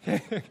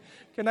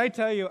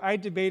 I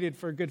debated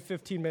for a good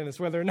 15 minutes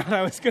whether or not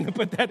I was going to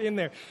put that in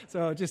there.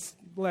 So just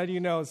let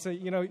you know. So,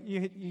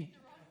 you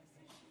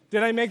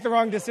did I make the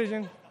wrong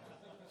decision?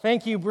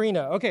 Thank you,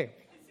 Brina. Okay,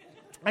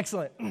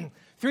 excellent.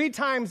 3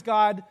 times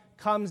God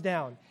comes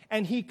down,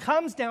 and he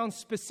comes down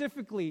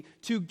specifically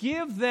to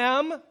give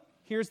them,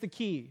 here's the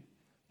key,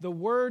 the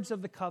words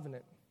of the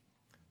covenant.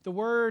 The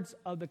words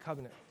of the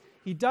covenant.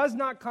 He does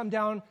not come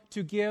down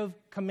to give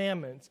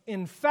commandments.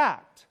 In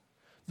fact,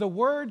 the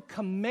word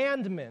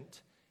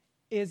commandment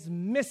is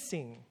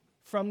missing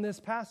from this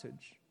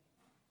passage.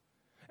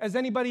 Has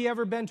anybody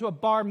ever been to a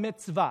bar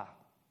mitzvah?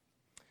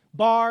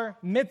 Bar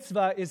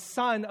mitzvah is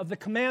son of the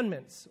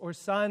commandments or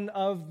son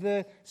of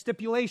the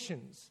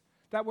stipulations.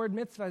 That word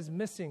mitzvah is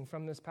missing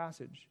from this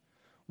passage.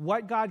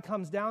 What God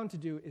comes down to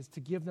do is to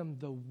give them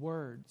the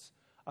words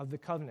of the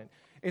covenant.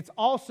 It's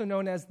also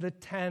known as the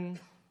 10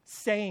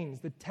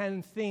 sayings, the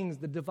 10 things,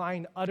 the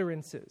divine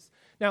utterances.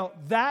 Now,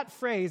 that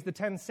phrase, the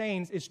 10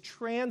 sayings, is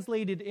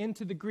translated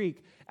into the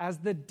Greek as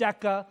the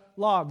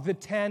Decalogue, the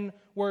 10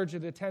 words or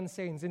the 10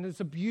 sayings. And it's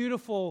a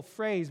beautiful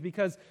phrase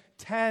because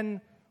 10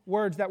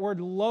 words, that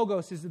word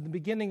logos is at the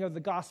beginning of the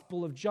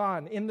Gospel of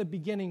John. In the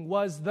beginning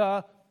was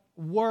the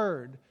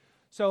Word.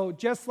 So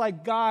just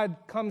like God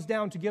comes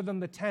down to give them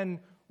the 10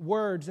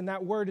 words, and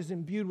that word is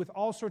imbued with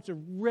all sorts of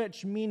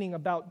rich meaning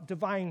about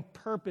divine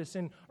purpose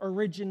and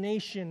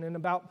origination and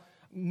about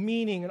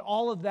meaning and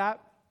all of that,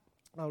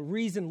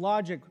 reason,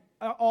 logic,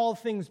 all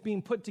things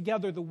being put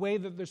together the way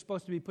that they're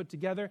supposed to be put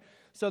together.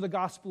 So the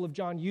Gospel of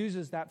John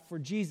uses that for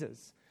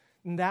Jesus.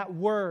 And that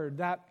word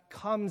that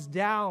comes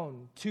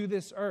down to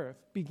this earth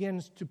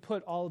begins to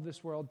put all of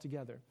this world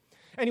together.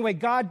 Anyway,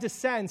 God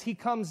descends, he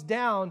comes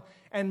down,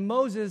 and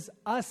Moses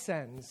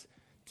ascends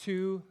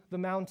to the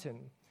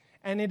mountain.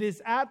 And it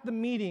is at the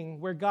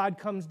meeting where God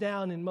comes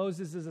down and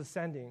Moses is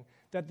ascending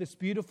that this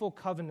beautiful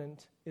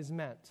covenant is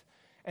met.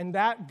 And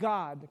that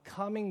God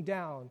coming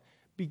down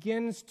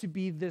begins to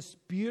be this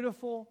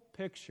beautiful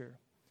picture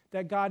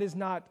that God is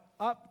not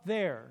up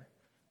there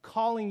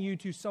calling you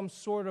to some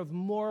sort of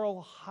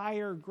moral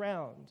higher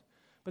ground,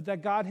 but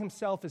that God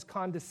himself is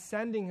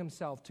condescending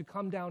himself to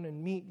come down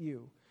and meet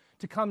you,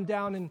 to come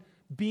down and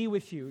be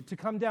with you, to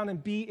come down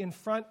and be in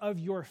front of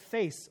your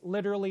face,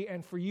 literally,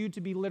 and for you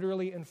to be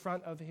literally in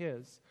front of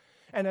his.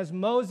 And as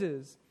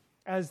Moses,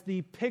 as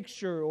the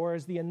picture or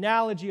as the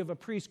analogy of a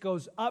priest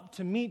goes up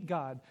to meet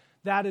God,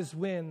 that is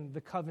when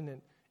the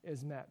covenant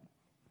is met.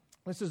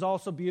 This is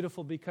also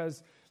beautiful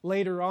because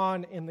later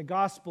on in the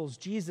Gospels,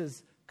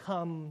 Jesus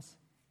comes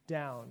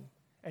down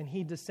and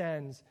he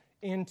descends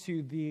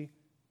into the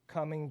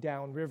coming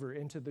down river,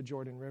 into the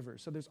Jordan River.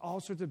 So there's all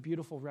sorts of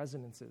beautiful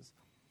resonances.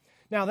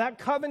 Now, that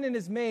covenant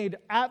is made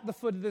at the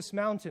foot of this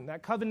mountain.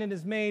 That covenant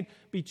is made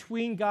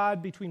between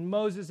God, between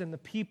Moses and the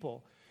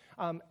people.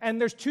 And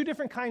there's two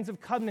different kinds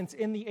of covenants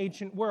in the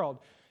ancient world.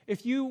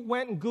 If you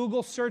went and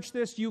Google searched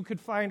this, you could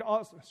find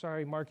all...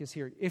 Sorry, Mark is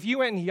here. If you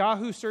went and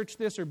Yahoo searched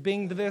this or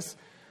Binged this,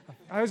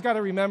 I always got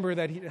to remember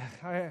that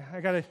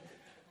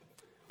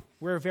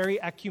we're a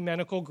very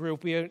ecumenical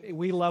group.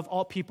 We love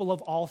all people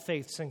of all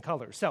faiths and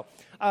colors. So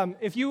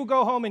if you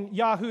go home and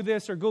Yahoo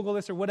this or Google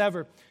this or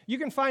whatever, you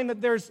can find that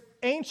there's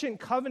ancient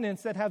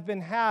covenants that have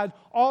been had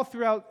all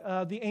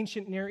throughout the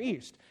ancient Near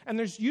East. And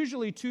there's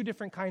usually two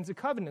different kinds of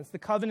covenants. The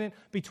covenant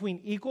between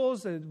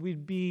equals,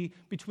 would be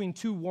between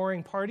two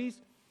warring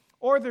parties,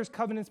 or there's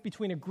covenants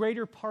between a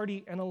greater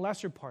party and a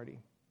lesser party.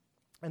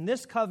 And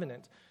this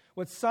covenant,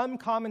 what some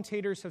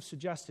commentators have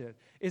suggested,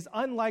 is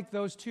unlike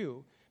those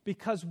two,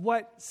 because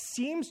what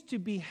seems to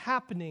be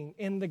happening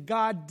in the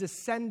God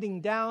descending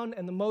down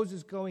and the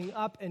Moses going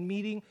up and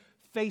meeting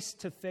face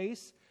to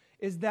face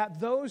is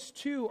that those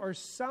two are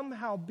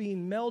somehow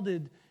being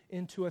melded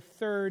into a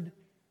third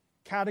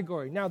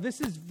category. Now,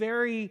 this is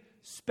very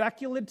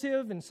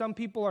speculative, and some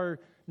people are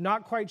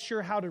not quite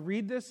sure how to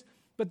read this,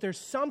 but there's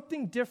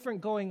something different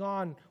going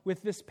on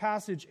with this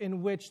passage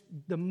in which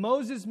the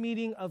Moses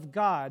meeting of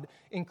God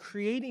in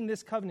creating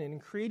this covenant and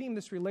creating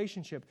this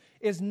relationship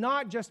is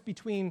not just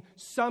between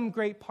some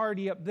great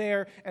party up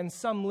there and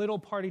some little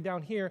party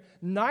down here.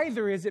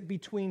 Neither is it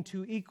between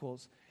two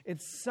equals.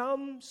 It's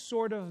some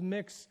sort of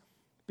mix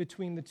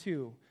between the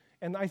two.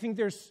 And I think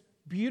there's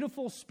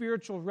beautiful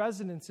spiritual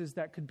resonances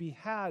that could be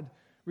had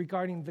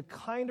regarding the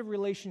kind of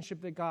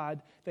relationship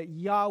that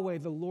Yahweh,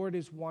 the Lord,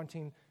 is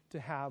wanting to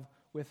have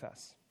with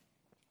us.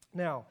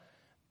 Now,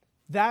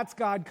 that's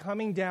God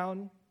coming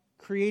down,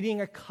 creating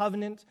a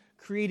covenant,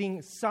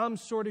 creating some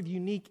sort of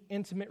unique,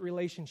 intimate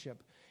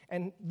relationship.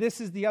 And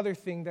this is the other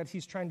thing that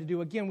he's trying to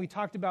do. Again, we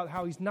talked about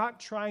how he's not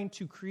trying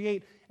to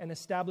create and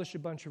establish a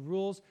bunch of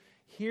rules.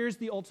 Here's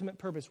the ultimate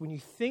purpose. When you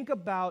think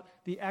about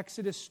the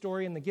Exodus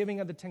story and the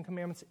giving of the Ten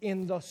Commandments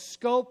in the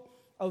scope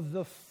of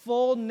the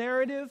full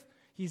narrative,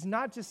 he's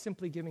not just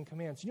simply giving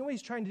commands. You know what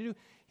he's trying to do?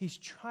 He's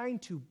trying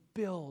to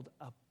build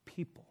a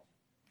people.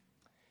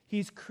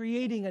 He's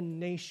creating a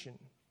nation.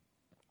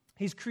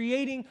 He's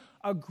creating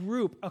a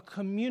group, a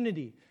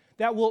community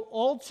that will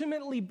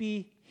ultimately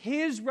be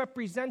his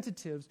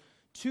representatives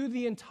to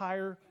the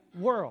entire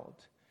world.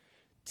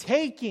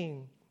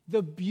 Taking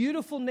the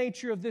beautiful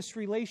nature of this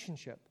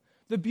relationship,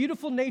 the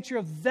beautiful nature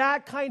of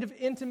that kind of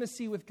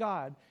intimacy with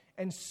God,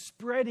 and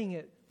spreading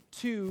it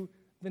to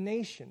the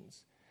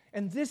nations.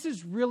 And this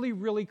is really,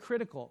 really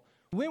critical.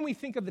 When we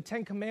think of the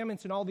Ten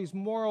Commandments and all these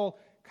moral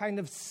kind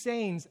of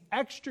sayings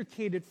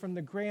extricated from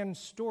the grand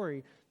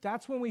story,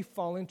 that's when we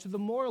fall into the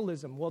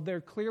moralism. Well, they're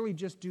clearly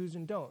just do's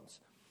and don'ts.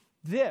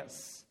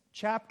 This,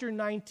 chapter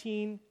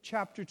 19,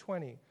 chapter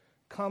 20,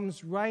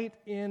 comes right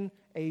in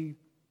a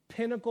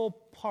pinnacle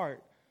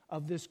part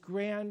of this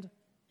grand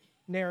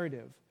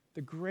narrative,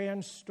 the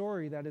grand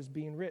story that is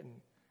being written.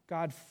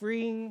 God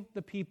freeing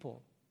the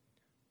people,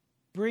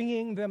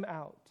 bringing them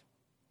out,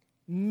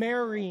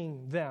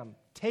 marrying them,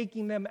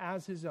 taking them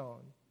as his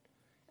own,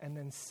 and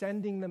then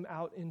sending them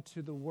out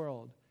into the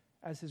world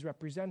as his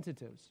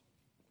representatives.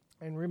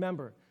 And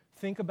remember,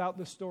 think about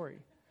the story.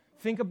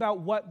 Think about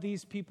what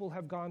these people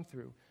have gone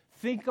through.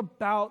 Think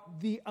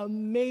about the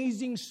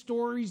amazing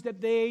stories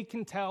that they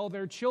can tell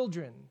their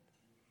children.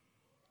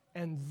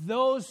 And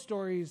those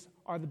stories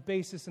are the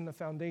basis and the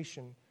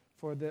foundation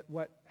for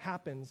what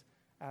happens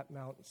at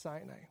Mount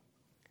Sinai.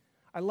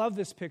 I love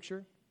this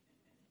picture.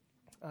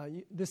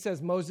 This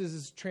says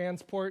Moses'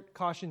 transport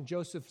cautioned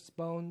Joseph's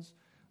bones.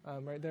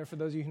 Right there for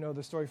those of you who know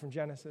the story from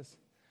Genesis.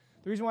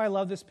 The reason why I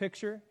love this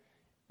picture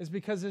is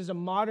because there's a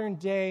modern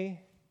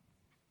day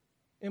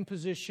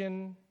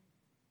imposition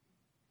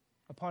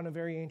upon a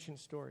very ancient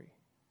story.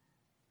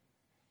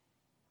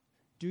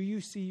 Do you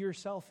see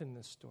yourself in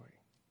this story?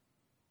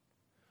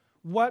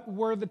 What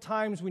were the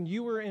times when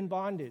you were in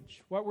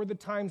bondage? What were the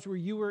times where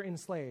you were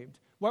enslaved?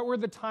 What were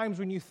the times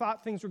when you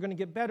thought things were going to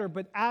get better,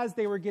 but as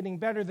they were getting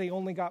better, they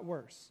only got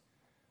worse?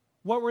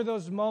 What were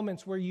those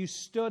moments where you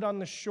stood on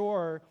the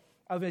shore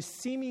of a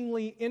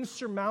seemingly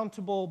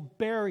insurmountable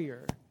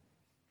barrier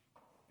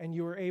and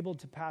you were able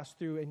to pass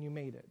through and you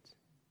made it?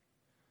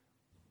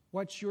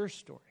 What's your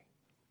story?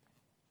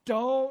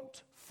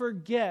 Don't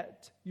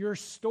forget your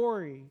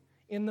story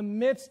in the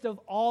midst of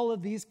all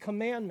of these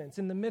commandments,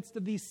 in the midst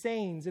of these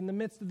sayings, in the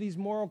midst of these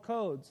moral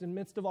codes, in the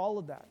midst of all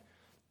of that.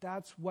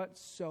 That's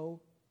what's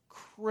so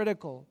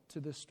critical to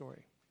this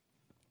story.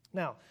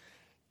 Now,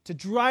 to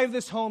drive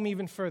this home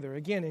even further,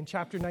 again in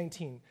chapter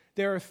 19,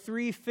 there are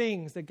three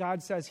things that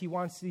God says he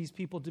wants these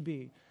people to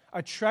be: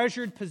 a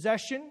treasured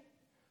possession,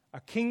 a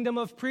kingdom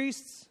of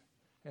priests,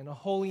 and a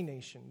holy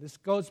nation. This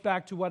goes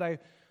back to what I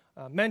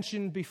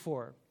mentioned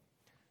before.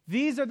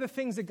 These are the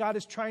things that God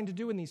is trying to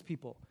do in these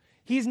people.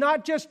 He's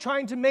not just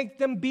trying to make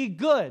them be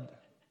good.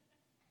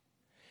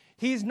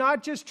 He's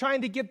not just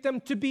trying to get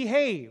them to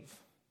behave.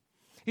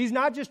 He's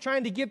not just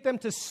trying to get them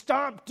to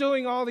stop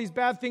doing all these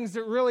bad things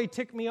that really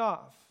tick me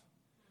off,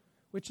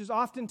 which is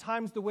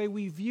oftentimes the way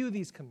we view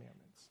these commandments.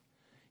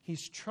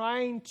 He's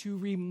trying to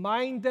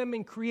remind them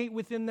and create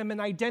within them an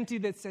identity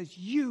that says,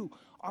 you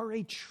are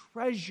a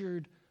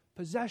treasured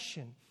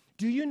possession.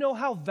 Do you know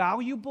how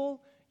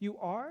valuable you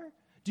are?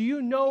 Do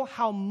you know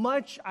how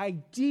much I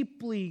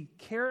deeply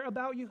care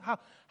about you?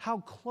 How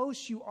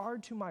close you are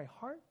to my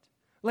heart?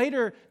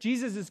 Later,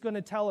 Jesus is going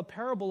to tell a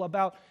parable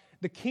about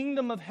the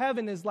kingdom of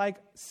heaven is like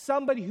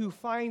somebody who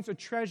finds a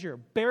treasure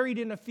buried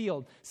in a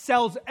field,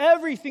 sells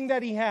everything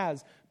that he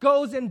has,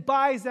 goes and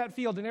buys that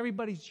field, and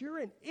everybody's, you're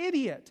an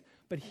idiot.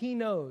 But he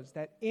knows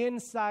that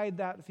inside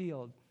that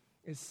field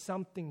is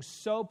something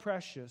so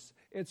precious,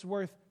 it's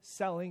worth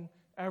selling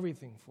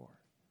everything for.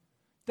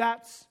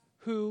 That's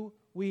who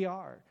we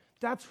are.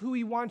 That's who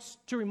he wants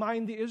to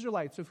remind the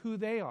Israelites of who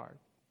they are.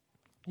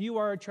 You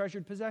are a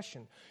treasured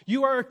possession.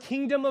 You are a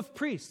kingdom of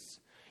priests.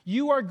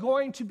 You are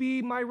going to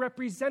be my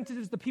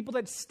representatives, the people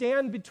that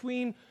stand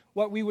between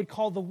what we would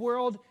call the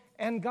world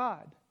and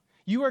God.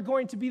 You are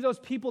going to be those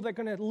people that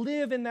are going to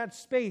live in that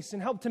space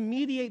and help to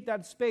mediate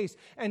that space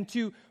and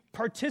to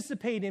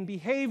participate in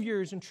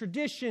behaviors and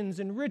traditions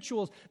and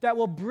rituals that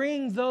will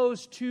bring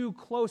those two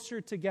closer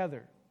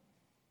together.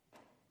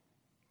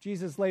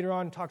 Jesus later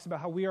on talks about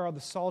how we are the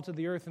salt of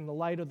the earth and the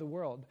light of the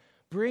world,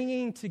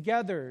 bringing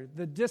together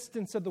the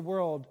distance of the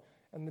world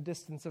and the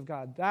distance of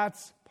God.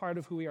 That's part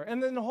of who we are.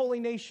 And then the holy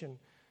nation,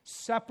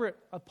 separate,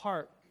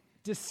 apart,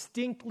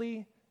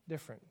 distinctly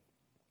different.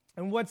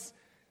 And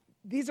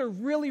these are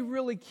really,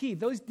 really key.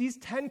 These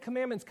 10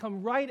 commandments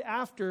come right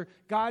after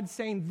God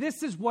saying,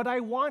 this is what I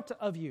want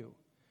of you.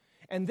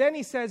 And then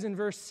he says in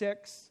verse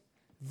 6,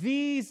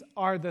 these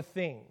are the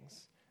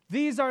things.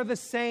 These are the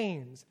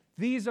sayings.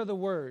 These are the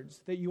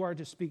words that you are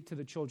to speak to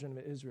the children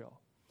of Israel.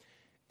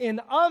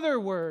 In other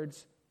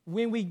words,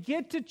 when we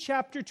get to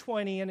chapter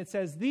 20 and it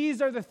says,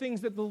 these are the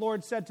things that the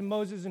Lord said to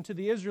Moses and to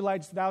the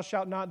Israelites, thou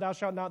shalt not, thou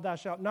shalt not, thou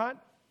shalt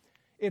not,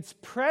 it's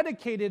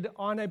predicated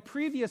on a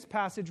previous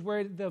passage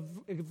where the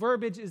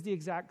verbiage is the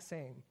exact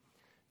same.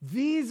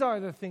 These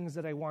are the things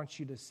that I want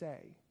you to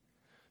say.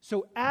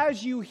 So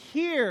as you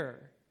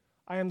hear,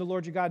 I am the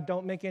Lord your God,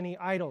 don't make any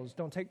idols,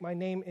 don't take my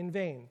name in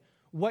vain.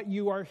 What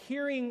you are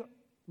hearing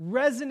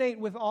resonate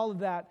with all of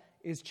that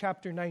is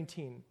chapter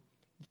 19.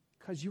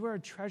 Because you are a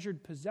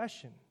treasured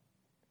possession.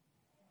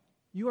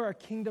 You are a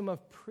kingdom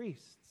of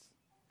priests.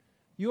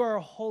 You are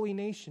a holy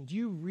nation. Do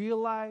you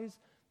realize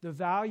the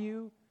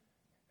value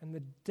and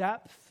the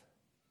depth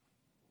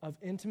of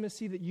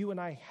intimacy that you and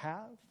I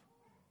have?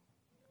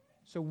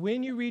 So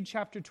when you read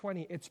chapter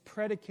 20, it's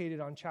predicated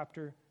on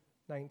chapter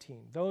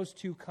 19. Those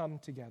two come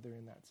together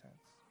in that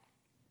sense.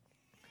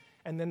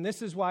 And then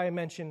this is why I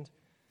mentioned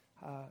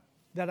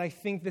that I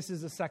think this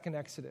is the second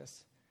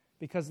Exodus.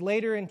 Because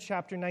later in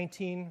chapter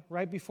 19,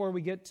 right before we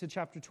get to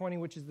chapter 20,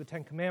 which is the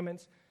Ten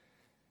Commandments,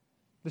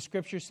 the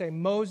scriptures say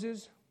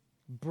Moses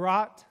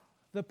brought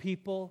the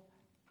people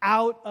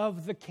out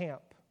of the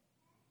camp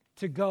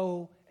to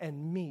go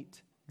and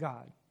meet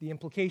God. The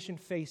implication,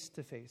 face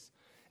to face.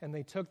 And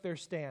they took their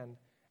stand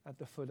at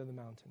the foot of the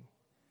mountain.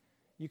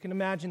 You can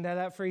imagine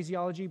that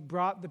phraseology,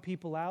 brought the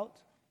people out.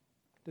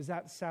 Does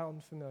that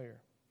sound familiar?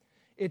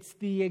 It's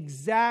the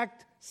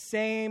exact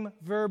same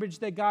verbiage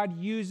that God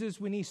uses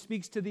when he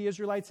speaks to the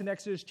Israelites in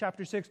Exodus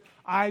chapter 6.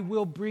 I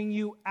will bring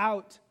you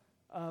out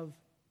of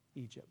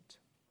Egypt.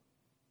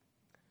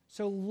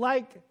 So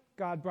like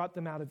God brought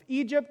them out of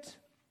Egypt,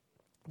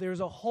 there's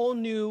a whole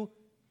new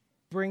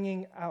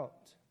bringing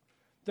out.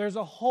 There's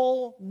a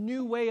whole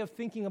new way of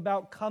thinking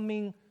about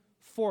coming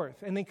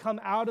forth. And they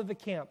come out of the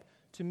camp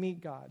to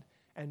meet God.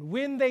 And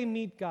when they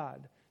meet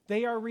God,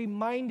 they are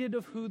reminded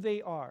of who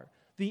they are.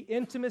 The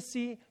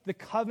intimacy, the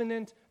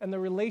covenant, and the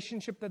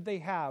relationship that they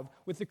have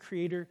with the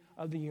creator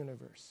of the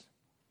universe.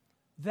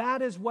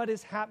 That is what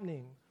is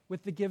happening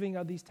with the giving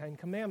of these 10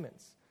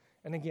 commandments.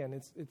 And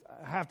again,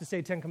 I have to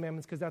say 10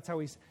 commandments because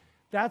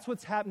that's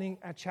what's happening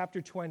at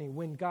chapter 20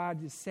 when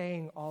God is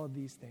saying all of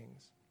these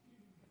things.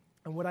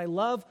 And what I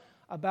love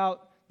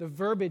about the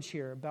verbiage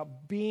here,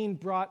 about being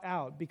brought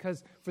out,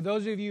 because for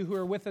those of you who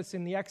are with us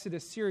in the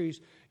Exodus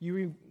series,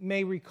 you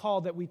may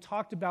recall that we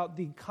talked about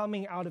the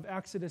coming out of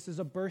Exodus as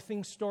a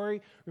birthing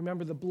story.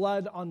 Remember the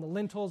blood on the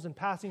lintels and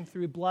passing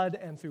through blood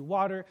and through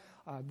water,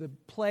 the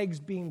plagues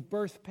being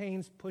birth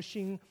pains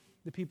pushing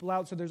the people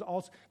out. So there's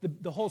also,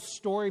 the whole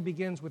story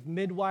begins with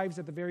midwives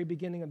at the very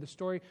beginning of the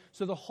story.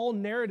 So the whole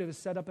narrative is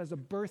set up as a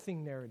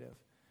birthing narrative.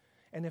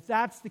 And if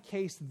that's the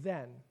case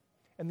then,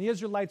 and the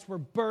Israelites were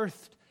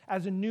birthed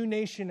as a new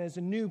nation, as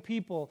a new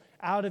people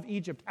out of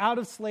Egypt, out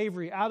of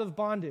slavery, out of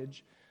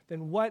bondage,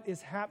 then what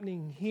is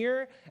happening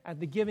here at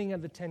the giving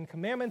of the 10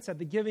 Commandments, at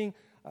the giving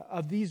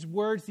of these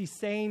words, these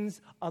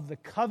sayings of the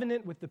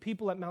covenant with the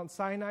people at Mount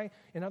Sinai?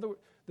 In other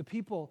words, the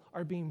people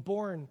are being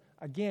born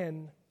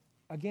again.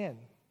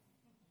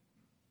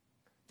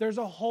 There's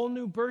a whole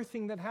new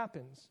birthing that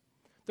happens.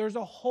 There's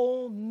a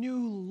whole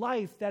new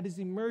life that is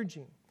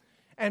emerging.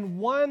 And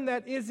one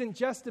that isn't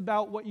just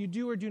about what you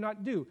do or do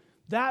not do.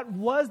 That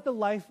was the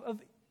life of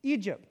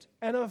Egypt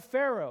and of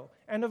Pharaoh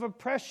and of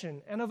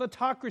oppression and of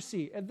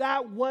autocracy. And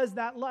that was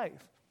that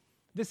life.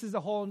 This is a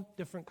whole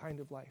different kind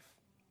of life.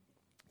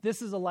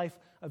 This is a life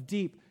of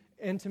deep,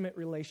 intimate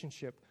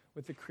relationship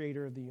with the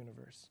creator of the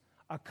universe.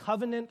 A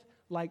covenant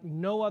like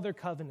no other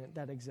covenant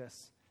that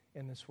exists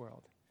in this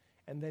world.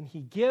 And then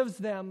he gives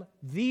them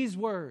these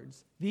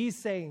words, these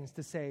sayings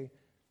to say,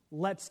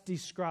 let's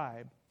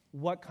describe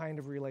what kind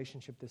of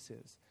relationship this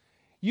is.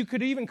 You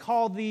could even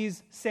call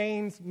these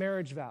sayings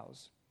marriage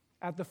vows.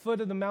 At the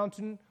foot of the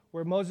mountain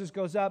where Moses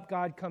goes up,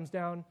 God comes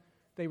down,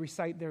 they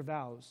recite their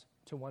vows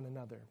to one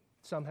another.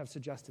 Some have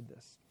suggested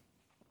this.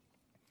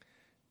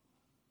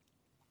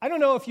 I don't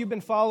know if you've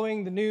been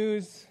following the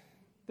news.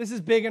 This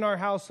is big in our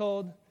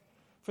household.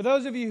 For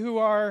those of you who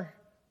are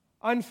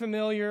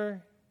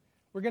unfamiliar,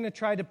 we're going to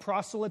try to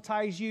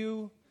proselytize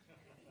you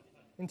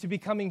into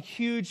becoming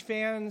huge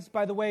fans.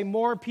 By the way,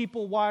 more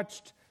people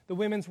watched the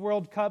Women's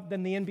World Cup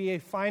than the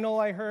NBA final,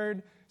 I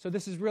heard. So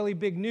this is really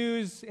big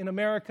news in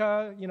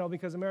America,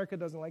 because America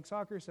doesn't like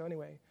soccer. So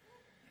anyway,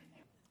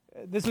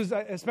 this was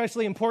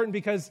especially important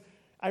because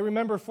I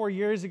remember 4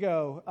 years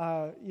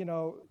ago,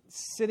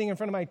 sitting in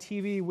front of my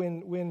TV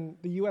when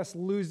the U.S.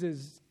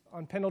 loses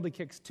on penalty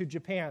kicks to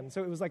Japan.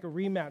 So it was like a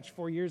rematch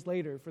 4 years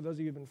later, for those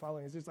of you who've been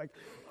following. It's just like,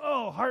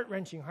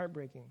 heart-wrenching,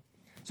 heartbreaking.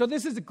 So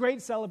this is a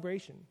great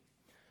celebration.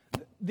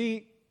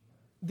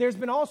 There's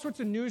been all sorts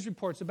of news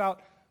reports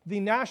about the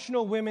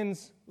National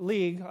Women's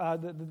League,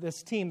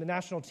 this team, the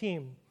national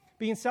team,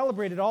 being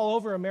celebrated all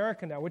over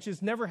America now, which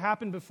has never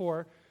happened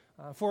before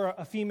for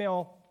a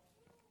female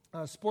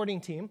sporting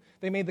team.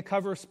 They made the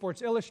cover of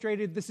Sports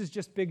Illustrated. This is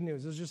just big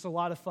news. It was just a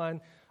lot of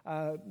fun.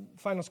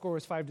 Final score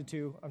was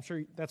 5-2. I'm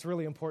sure that's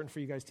really important for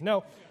you guys to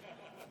know.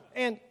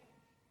 And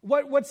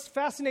what's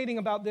fascinating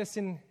about this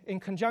in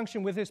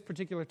conjunction with this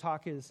particular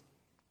talk is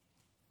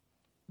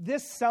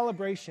this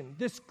celebration,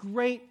 this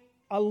great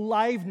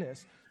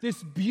aliveness,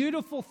 this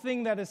beautiful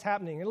thing that is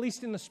happening, at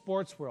least in the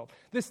sports world.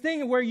 This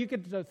thing where you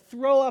get to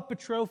throw up a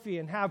trophy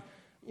and have,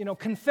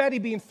 confetti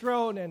being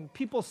thrown and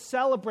people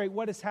celebrate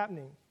what is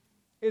happening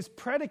is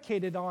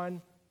predicated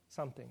on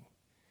something.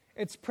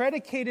 It's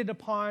predicated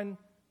upon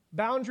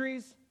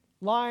boundaries,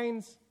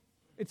 lines.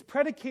 It's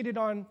predicated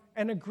on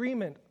an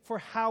agreement for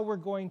how we're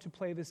going to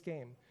play this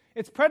game.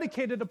 It's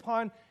predicated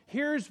upon,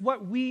 here's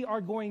what we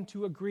are going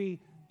to agree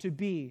to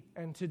be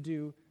and to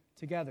do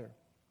together.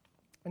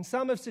 And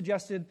some have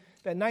suggested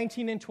that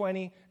 19 and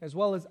 20, as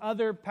well as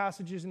other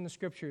passages in the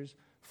Scriptures,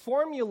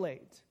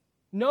 formulate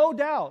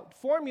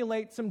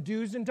some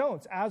do's and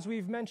don'ts, as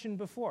we've mentioned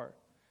before.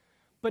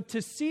 But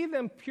to see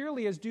them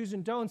purely as do's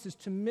and don'ts is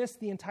to miss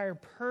the entire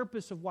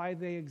purpose of why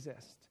they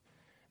exist.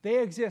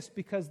 They exist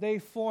because they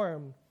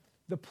form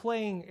the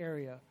playing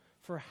area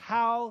for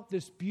how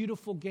this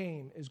beautiful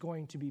game is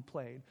going to be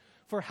played,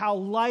 for how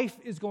life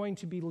is going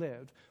to be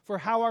lived, for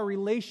how our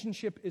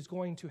relationship is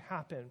going to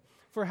happen,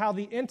 for how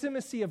the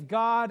intimacy of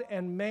God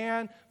and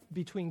man,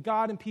 between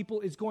God and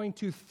people, is going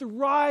to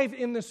thrive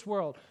in this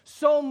world.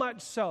 So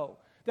much so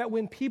that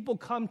when people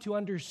come to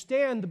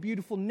understand the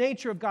beautiful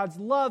nature of God's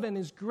love and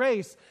His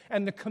grace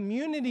and the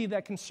community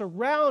that can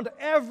surround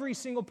every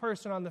single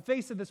person on the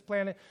face of this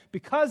planet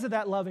because of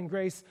that love and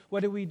grace, what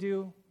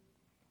do?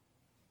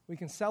 We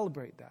can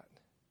celebrate that.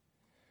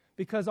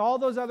 Because all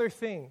those other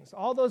things,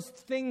 all those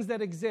things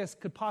that exist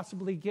could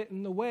possibly get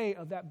in the way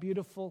of that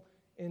beautiful,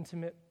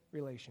 intimate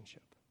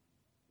relationship.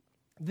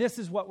 This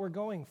is what we're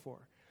going for.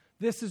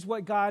 This is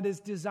what God is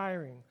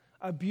desiring,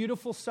 a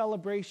beautiful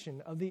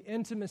celebration of the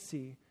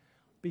intimacy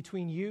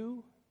between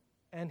you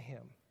and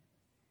Him.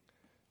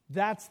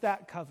 That's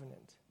that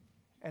covenant.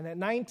 And at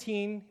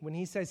 19, when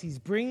he says he's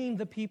bringing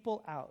the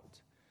people out,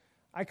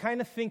 I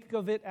kind of think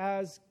of it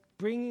as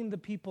bringing the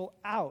people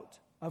out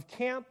of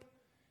camp,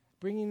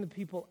 bringing the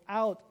people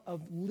out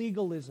of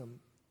legalism,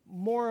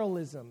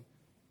 moralism,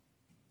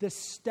 the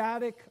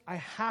static, I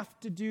have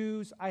to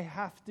do's.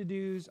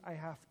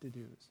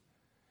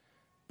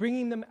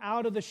 Bringing them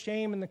out of the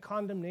shame and the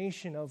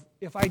condemnation of,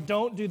 if I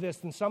don't do this,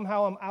 then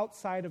somehow I'm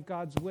outside of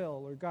God's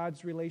will or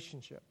God's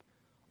relationship.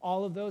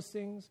 All of those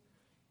things,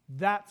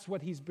 that's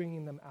what he's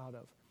bringing them out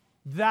of.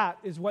 That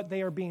is what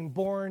they are being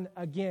born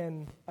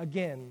again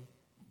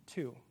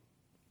to.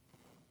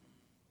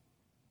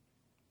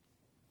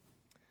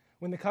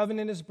 When the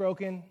covenant is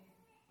broken,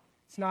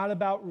 it's not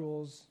about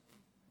rules.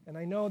 And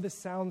I know this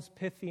sounds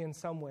pithy in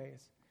some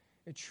ways.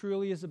 It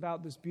truly is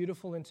about this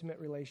beautiful, intimate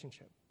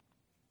relationship.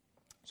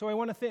 So I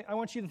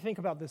want you to think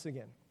about this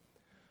again.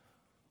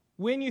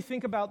 When you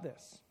think about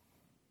this,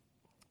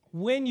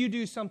 when you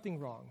do something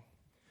wrong,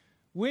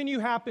 when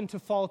you happen to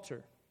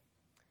falter,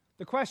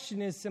 the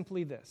question is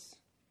simply this: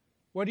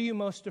 what are you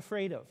most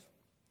afraid of?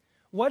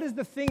 What is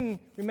the thing,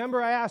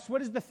 remember I asked,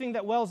 what is the thing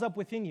that wells up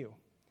within you?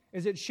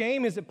 Is it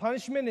shame? Is it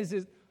punishment? Is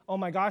it, oh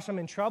my gosh, I'm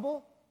in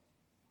trouble?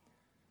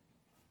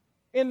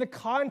 In the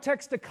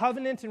context of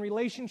covenant and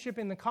relationship,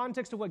 in the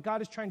context of what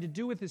God is trying to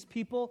do with his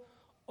people,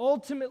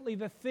 ultimately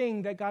the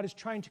thing that God is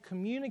trying to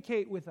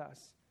communicate with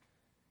us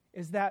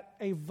is that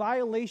a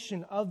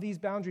violation of these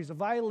boundaries, a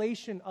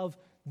violation of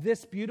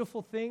this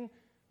beautiful thing,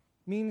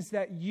 means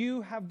that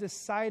you have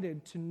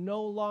decided to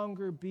no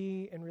longer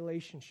be in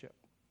relationship.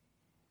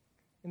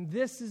 And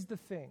this is the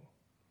thing.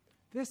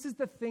 This is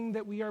the thing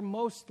that we are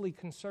mostly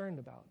concerned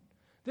about.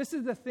 This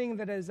is the thing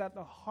that is at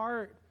the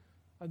heart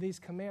of these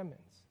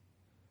commandments.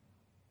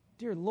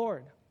 Dear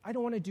Lord, I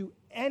don't want to do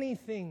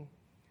anything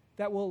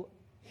that will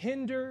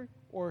hinder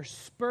or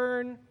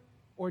spurn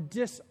or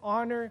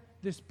dishonor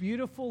this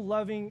beautiful,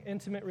 loving,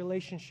 intimate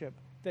relationship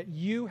that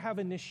you have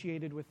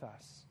initiated with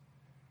us.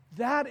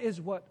 That is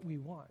what we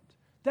want.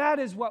 That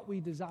is what we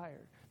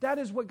desire. That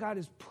is what God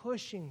is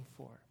pushing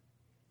for.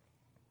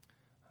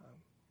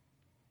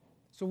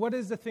 So what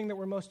is the thing that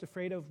we're most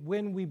afraid of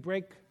when we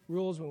break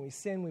rules, when we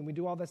sin, when we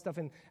do all that stuff?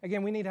 And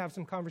again, we need to have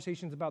some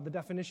conversations about the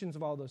definitions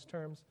of all those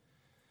terms.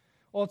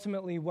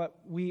 Ultimately,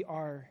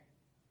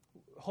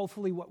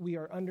 hopefully what we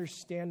are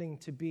understanding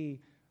to be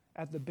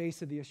at the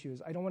base of the issue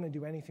is I don't want to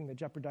do anything that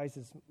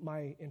jeopardizes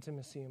my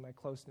intimacy and my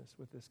closeness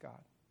with this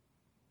God.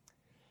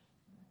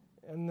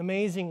 And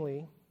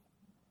amazingly,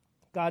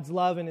 God's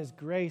love and his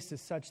grace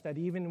is such that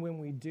even when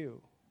we do,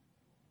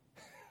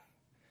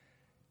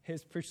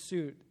 his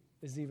pursuit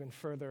is even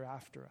further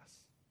after us.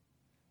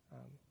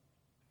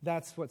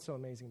 That's what's so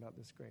amazing about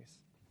this grace.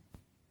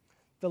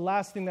 The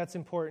last thing that's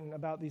important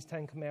about these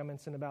 10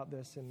 commandments and about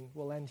this, and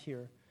we'll end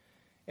here,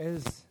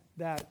 is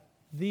that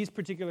these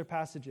particular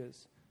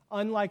passages,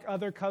 unlike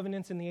other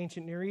covenants in the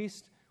ancient Near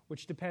East,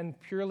 which depend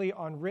purely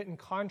on written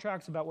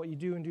contracts about what you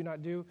do and do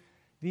not do,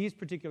 these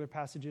particular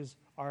passages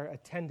are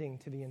attending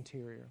to the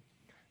interior.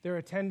 They're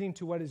attending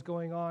to what is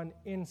going on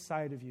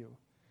inside of you.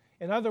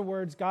 In other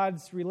words,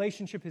 God's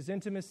relationship, his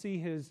intimacy,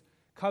 his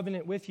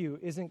covenant with you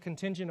isn't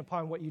contingent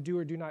upon what you do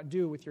or do not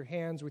do with your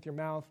hands, with your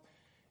mouth.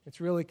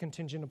 It's really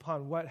contingent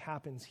upon what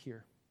happens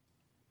here.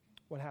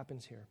 What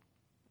happens here.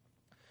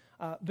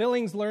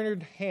 Billings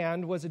Learned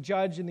Hand was a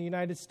judge in the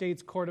United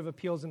States Court of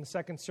Appeals in the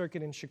Second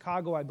Circuit in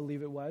Chicago, I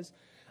believe it was.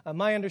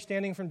 My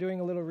understanding from doing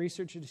a little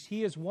research is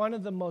he is one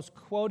of the most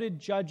quoted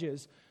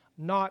judges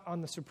not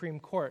on the Supreme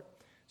Court.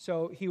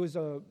 So he was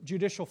a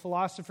judicial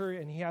philosopher,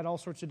 and he had all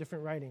sorts of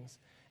different writings.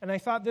 And I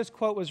thought this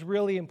quote was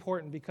really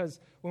important because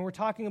when we're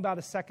talking about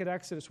a second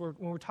Exodus, when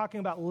we're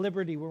talking about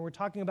liberty, when we're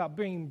talking about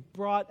being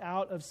brought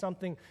out of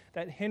something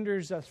that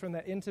hinders us from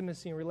that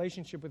intimacy and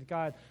relationship with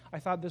God, I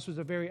thought this was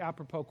a very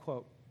apropos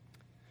quote.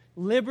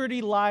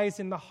 Liberty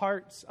lies in the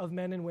hearts of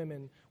men and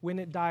women when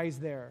it dies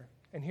there.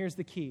 And here's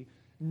the key.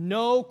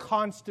 No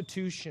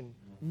constitution,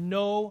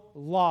 no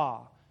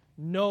law,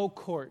 no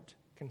court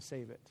can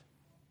save it.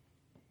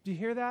 Do you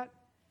hear that?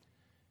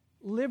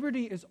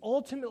 Liberty is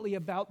ultimately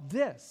about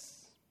this.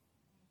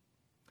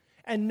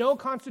 And no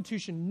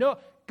constitution,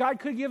 God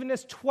could have given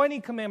us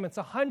 20 commandments,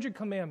 100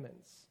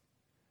 commandments.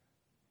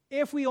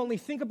 If we only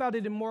think about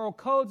it in moral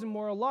codes and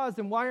moral laws,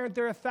 then why aren't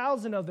there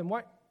 1,000 of them?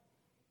 Why?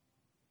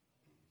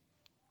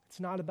 It's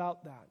not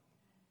about that.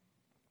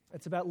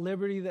 It's about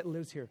liberty that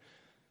lives here.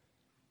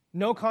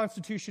 No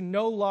constitution,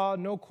 no law,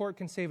 no court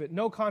can save it.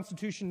 No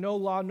constitution, no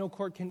law, no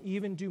court can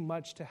even do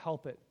much to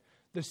help it.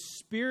 The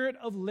spirit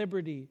of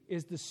liberty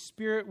is the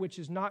spirit which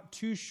is not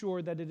too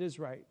sure that it is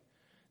right.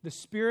 The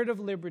spirit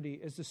of liberty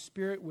is the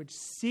spirit which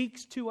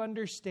seeks to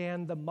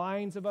understand the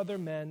minds of other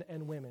men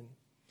and women.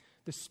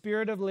 The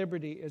spirit of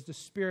liberty is the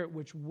spirit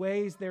which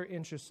weighs their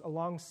interests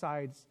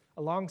alongside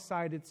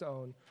its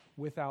own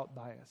without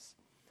bias.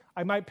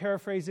 I might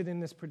paraphrase it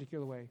in this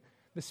particular way.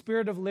 The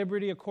spirit of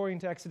liberty, according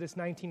to Exodus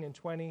 19 and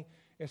 20,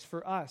 is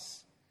for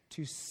us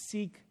to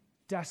seek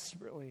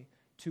desperately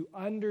to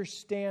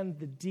understand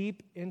the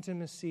deep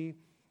intimacy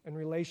and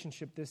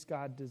relationship this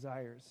God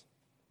desires,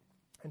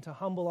 and to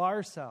humble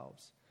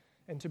ourselves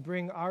and to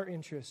bring our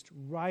interest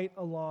right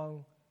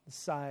along the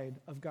side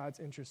of God's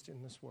interest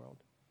in this world.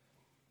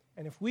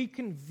 And if we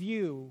can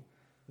view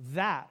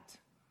that,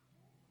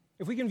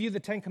 if we can view the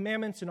Ten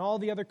Commandments and all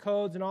the other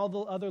codes and all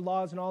the other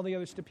laws and all the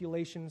other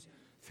stipulations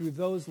through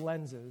those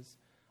lenses,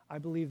 I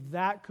believe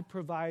that could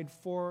provide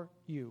for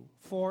you,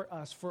 for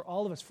us, for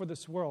all of us, for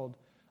this world,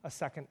 a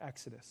second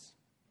Exodus.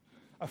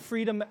 A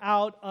freedom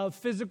out of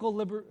physical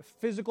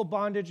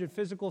bondage and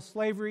physical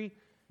slavery,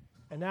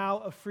 and now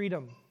a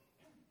freedom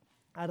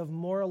out of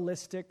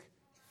moralistic,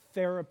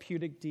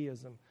 therapeutic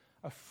deism.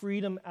 A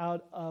freedom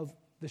out of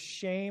the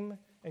shame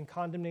and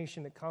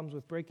condemnation that comes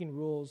with breaking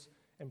rules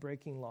and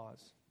breaking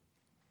laws.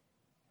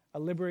 A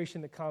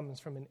liberation that comes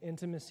from an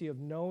intimacy of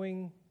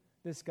knowing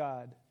this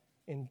God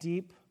in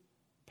deep,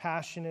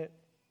 passionate,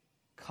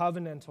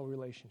 covenantal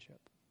relationship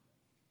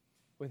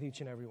with each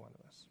and every one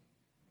of us.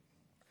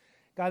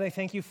 God, I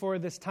thank you for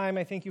this time.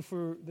 I thank you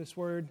for this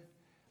word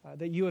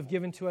that you have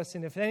given to us.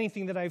 And if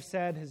anything that I've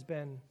said has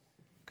been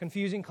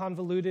confusing,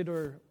 convoluted,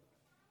 or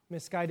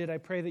misguided, I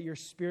pray that your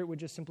Spirit would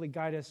just simply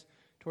guide us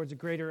towards a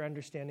greater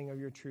understanding of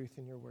your truth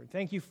and your word.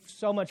 Thank you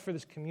so much for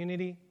this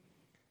community.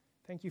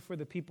 Thank you for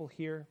the people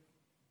here.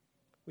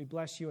 We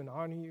bless you and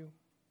honor you.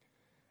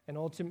 And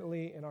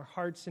ultimately, in our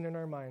hearts and in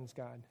our minds,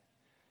 God,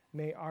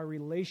 may our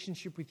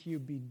relationship with you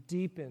be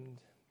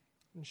deepened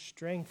and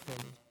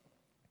strengthened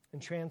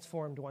and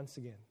transformed once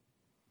again.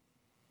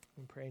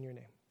 We pray in your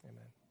name.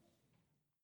 Amen.